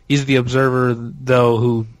 He's the observer, though,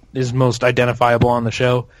 who is most identifiable on the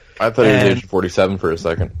show. I thought he was Agent 47 for a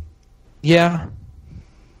second. Yeah,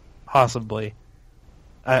 possibly.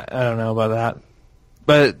 I don't know about that.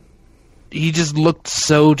 But he just looked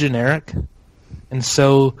so generic and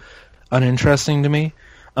so uninteresting to me.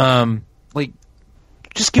 Like,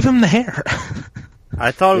 just give him the hair.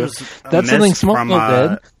 I thought it was that's something from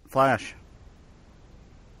did. Flash.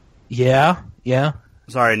 Yeah.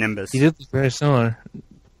 Sorry, Nimbus. He did look very similar.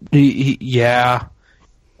 Yeah.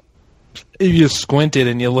 You squinted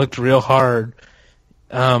and you looked real hard.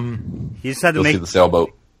 He just had to You'll see the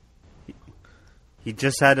sailboat. He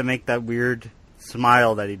just had to make that weird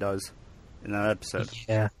smile that he does in that episode.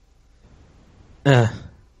 Yeah.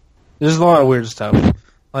 There's a lot of weird stuff.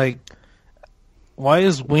 Like, why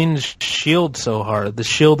is Wind's shield so hard? The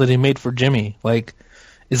shield that he made for Jimmy. Like,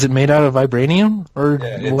 is it made out of vibranium? Or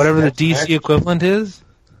whatever the DC equivalent is?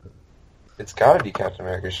 It's gotta be Captain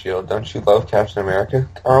America's shield. Don't you love Captain America,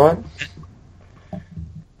 Carlin?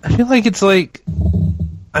 I feel like it's like...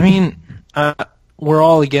 I mean, we're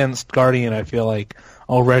all against Guardian, I feel like,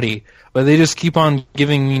 already. But they just keep on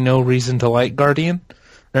giving me no reason to like Guardian.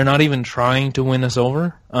 They're not even trying to win us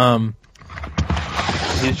over.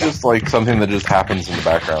 He's just like something that just happens in the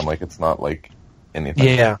background. Like, it's not like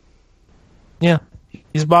anything. Yeah.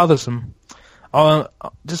 He's bothersome.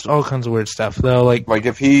 Just all kinds of weird stuff, though. Like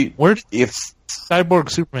if Cyborg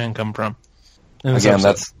Superman come from? Again,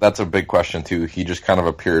 that's a big question too. He just kind of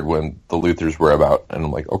appeared when the Luthors were about, and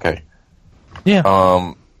I'm like, okay.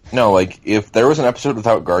 Yeah. No, like, if there was an episode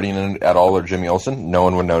without Guardian in it at all or Jimmy Olsen, no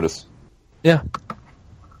one would notice. Yeah.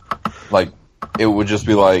 Like, it would just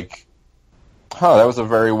be like, that was a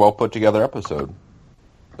very well put together episode.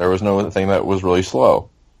 There was no thing that was really slow.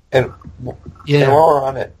 And while we're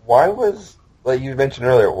on it, why was, like you mentioned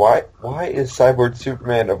earlier, why is Cyborg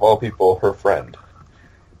Superman, of all people, her friend?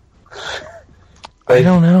 I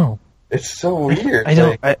don't know. It's so weird.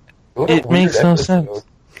 It makes no sense.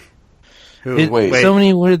 Wait. So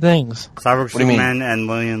many weird things. Cyborg Superman and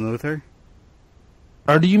Lillian Luthor?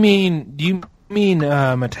 Or do you mean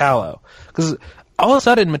Metallo? Because all of a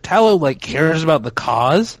sudden Metallo like cares about the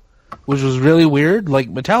cause, which was really weird. Like,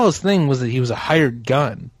 Metallo's thing was that he was a hired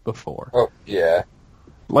gun before. Oh, yeah.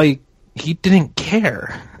 Like, he didn't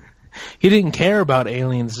care. He didn't care about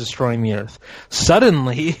aliens destroying the Earth.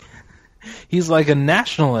 Suddenly, he's like a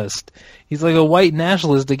nationalist. He's like a white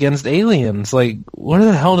nationalist against aliens. Like, where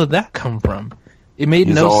the hell did that come from? It made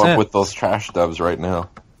no sense. He's all up with those trash doves right now.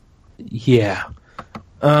 Yeah.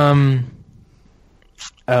 Ugh.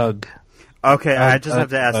 Okay, I just have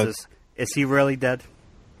to ask this. Is he really dead?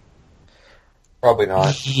 Probably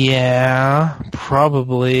not. Yeah,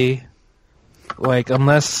 probably. Like,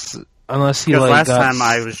 unless he because like last time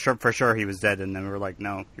I was for sure he was dead, and then we were like,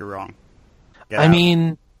 no, you're wrong. I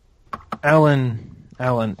mean, Allan,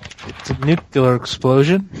 it's a nuclear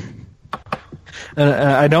explosion, and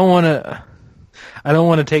I don't want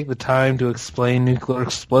to take the time to explain nuclear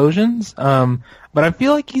explosions. But I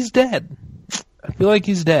feel like he's dead.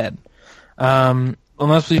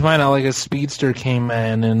 Unless we find out like a speedster came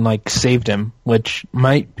in and like saved him, which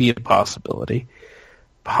might be a possibility,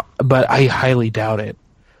 but I highly doubt it.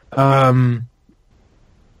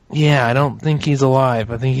 Yeah, I don't think he's alive.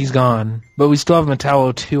 I think he's gone. But we still have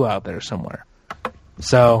Metallo 2 out there somewhere.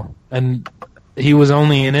 So, and he was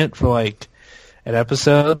only in it for like an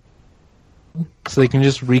episode, so they can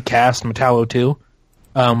just recast Metallo 2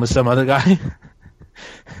 with some other guy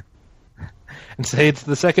and say it's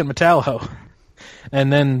the second Metallo.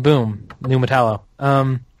 And then, boom, new Metallo.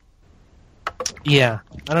 Yeah,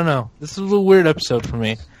 I don't know. This was a weird episode for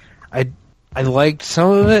me. I liked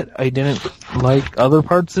some of it. I didn't like other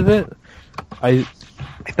parts of it. I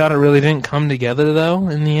thought it really didn't come together, though,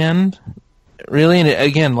 in the end. Really, and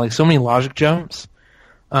again, like, so many logic jumps.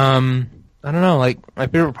 I don't know, like, my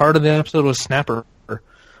favorite part of the episode was Snapper.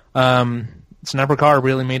 Snapper Carr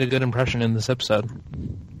really made a good impression in this episode.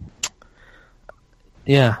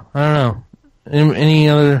 Yeah, I don't know. Any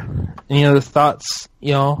other thoughts,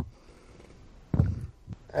 y'all?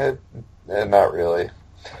 Not really.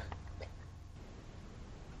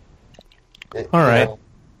 All right.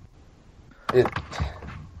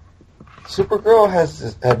 Supergirl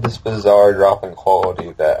had this bizarre drop in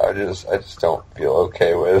quality that I just don't feel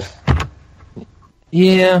okay with.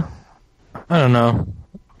 Yeah, I don't know.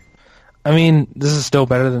 I mean, this is still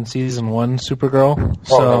better than season 1 Supergirl.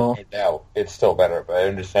 So no doubt, it's still better. But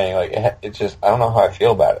I'm just saying, like, it's just I don't know how I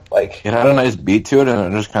feel about it. Like, it had a nice beat to it,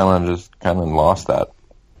 and it just kind of lost that.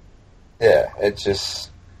 Yeah, it's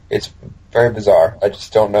very bizarre. I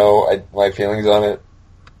just don't know my feelings on it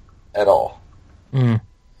at all. All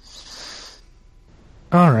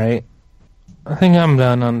right. I think I'm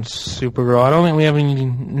done on Supergirl. I don't think we have any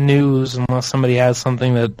news unless somebody has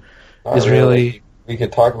something that is really... We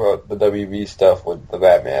could talk about the WB stuff with the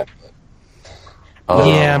Batman.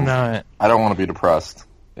 Yeah, I'm not. I don't want to be depressed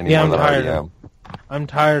anymore than I already am. I'm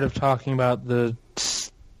tired of talking about the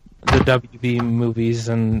WB movies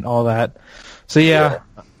and all that. So yeah.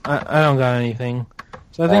 I don't got anything.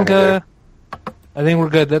 So I think we're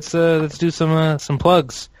good. Let's do some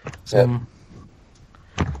plugs.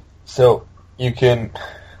 So you can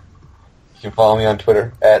follow me on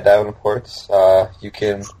Twitter at Davenports. You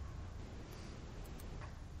can,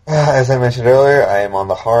 as I mentioned earlier, I am on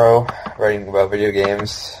the Haro writing about video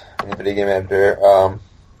games in the video game editor.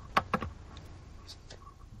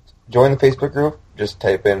 Join the Facebook group. Just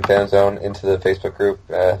type in FanZone into the Facebook group.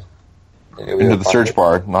 Into the search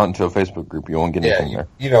bar, not into a Facebook group. You won't get anything there.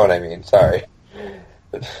 You know what I mean. Sorry.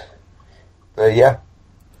 But yeah.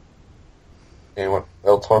 Anyone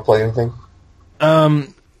else want to play anything?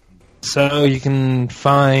 So you can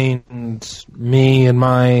find me and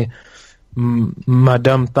my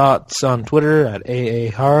dumb thoughts on Twitter at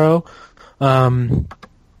AAHaro. You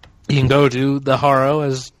can go to the Haro,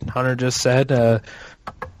 as Hunter just said.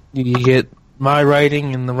 You get my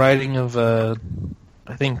writing and the writing of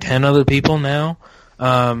I think 10 other people now.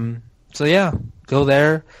 So yeah, go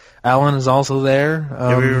there. Allan is also there.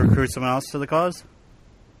 Did we recruit someone else to the cause?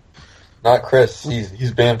 Not Chris.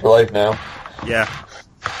 He's banned for life now. Yeah.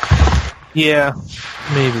 Yeah,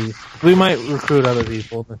 maybe. We might recruit other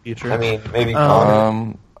people in the future. I mean, maybe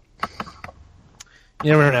Connor.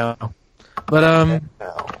 You never know. But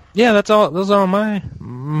yeah, that's all. Those are all my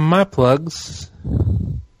plugs.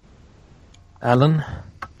 Allan?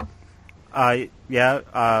 Whatever.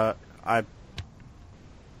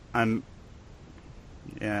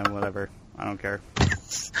 I don't care.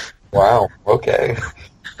 Wow. Okay.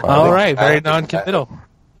 All right. Very non-committal.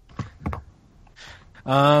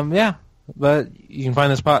 Yeah. But you can find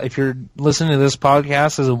this if you're listening to this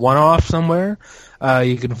podcast as a one-off somewhere,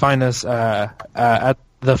 you can find us at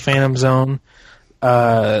the Phantom Zone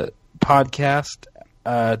podcast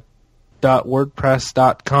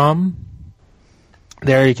 .wordpress.com.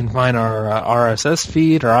 There you can find our RSS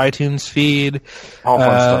feed, our iTunes feed, all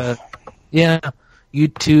fun stuff. Yeah,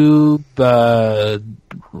 YouTube.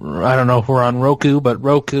 I don't know if we're on Roku, but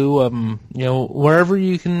Roku. Wherever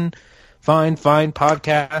you can find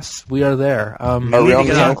podcasts, we are there. Are we on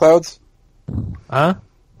the SoundClouds? Huh?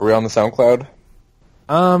 Are we on the SoundCloud?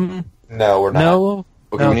 No, we're not. No.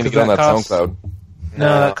 Okay, we need to get on that SoundCloud. No,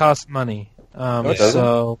 that costs money.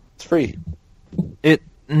 So it's free.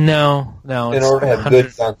 No. In order to have good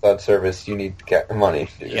SoundCloud service, you need to get money.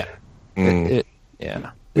 Yeah.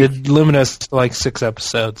 It'd limit us to like 6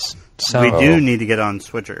 episodes. So we do need to get on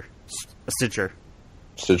Stitcher.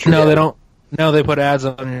 No, they don't. No, they put ads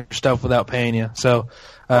on your stuff without paying you. So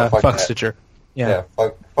fuck Stitcher. Yeah,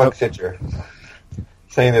 fuck Stitcher.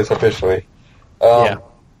 Saying this officially.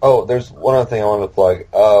 Oh, there's one other thing I wanted to plug.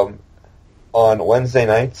 On Wednesday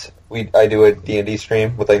nights, I do a D&D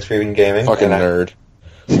stream with Thanks for Even Gaming. Fucking nerd.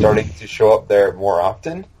 Starting to show up there more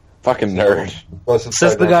often. Fucking nerd.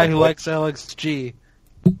 Says the guy who likes LXG.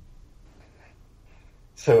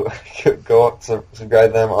 So go up,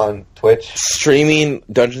 subscribe them on Twitch. Streaming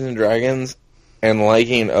Dungeons and Dragons and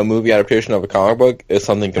liking a movie adaptation of a comic book is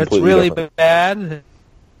something completely different. That's really bad.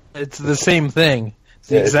 It's the same thing. It's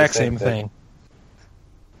the exact same thing.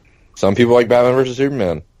 Some people like Batman vs.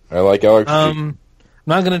 Superman. I like LXG. I'm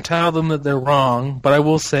not going to tell them that they're wrong, but I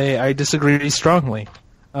will say I disagree strongly.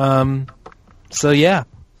 So yeah,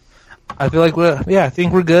 I feel like I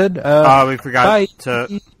think we're good. We forgot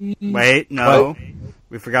to wait. No,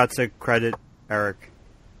 we forgot to credit Erik.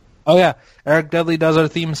 Oh yeah, Erik Dudley does our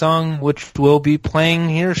theme song, which will be playing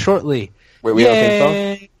here shortly. Wait, we have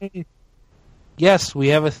a theme song? Yes, we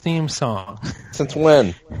have a theme song. Since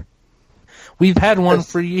when? We've had one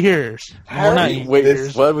for years.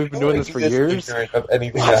 What? We've been doing this for years? Of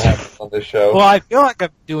anything that happens on this show. Well, I feel like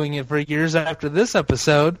I've been doing it for years after this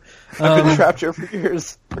episode. I've been trapped here for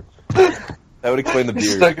years. That would explain the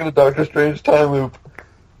beard. Stuck in a Doctor Strange time loop.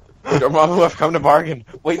 Your mom who have come to bargain.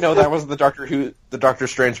 Wait, no, that wasn't the Doctor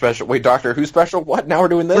Strange special. Wait, Doctor Who special? What? Now we're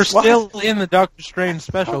doing this? We're still in the Doctor Strange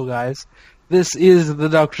special, guys. This is the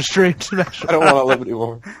Doctor Strange special. I don't want to live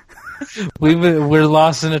anymore. We're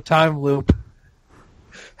lost in a time loop.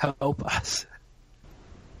 Help us.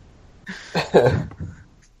 Let's end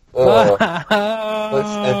this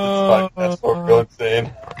podcast before we go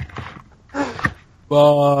insane.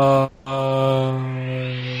 Bye.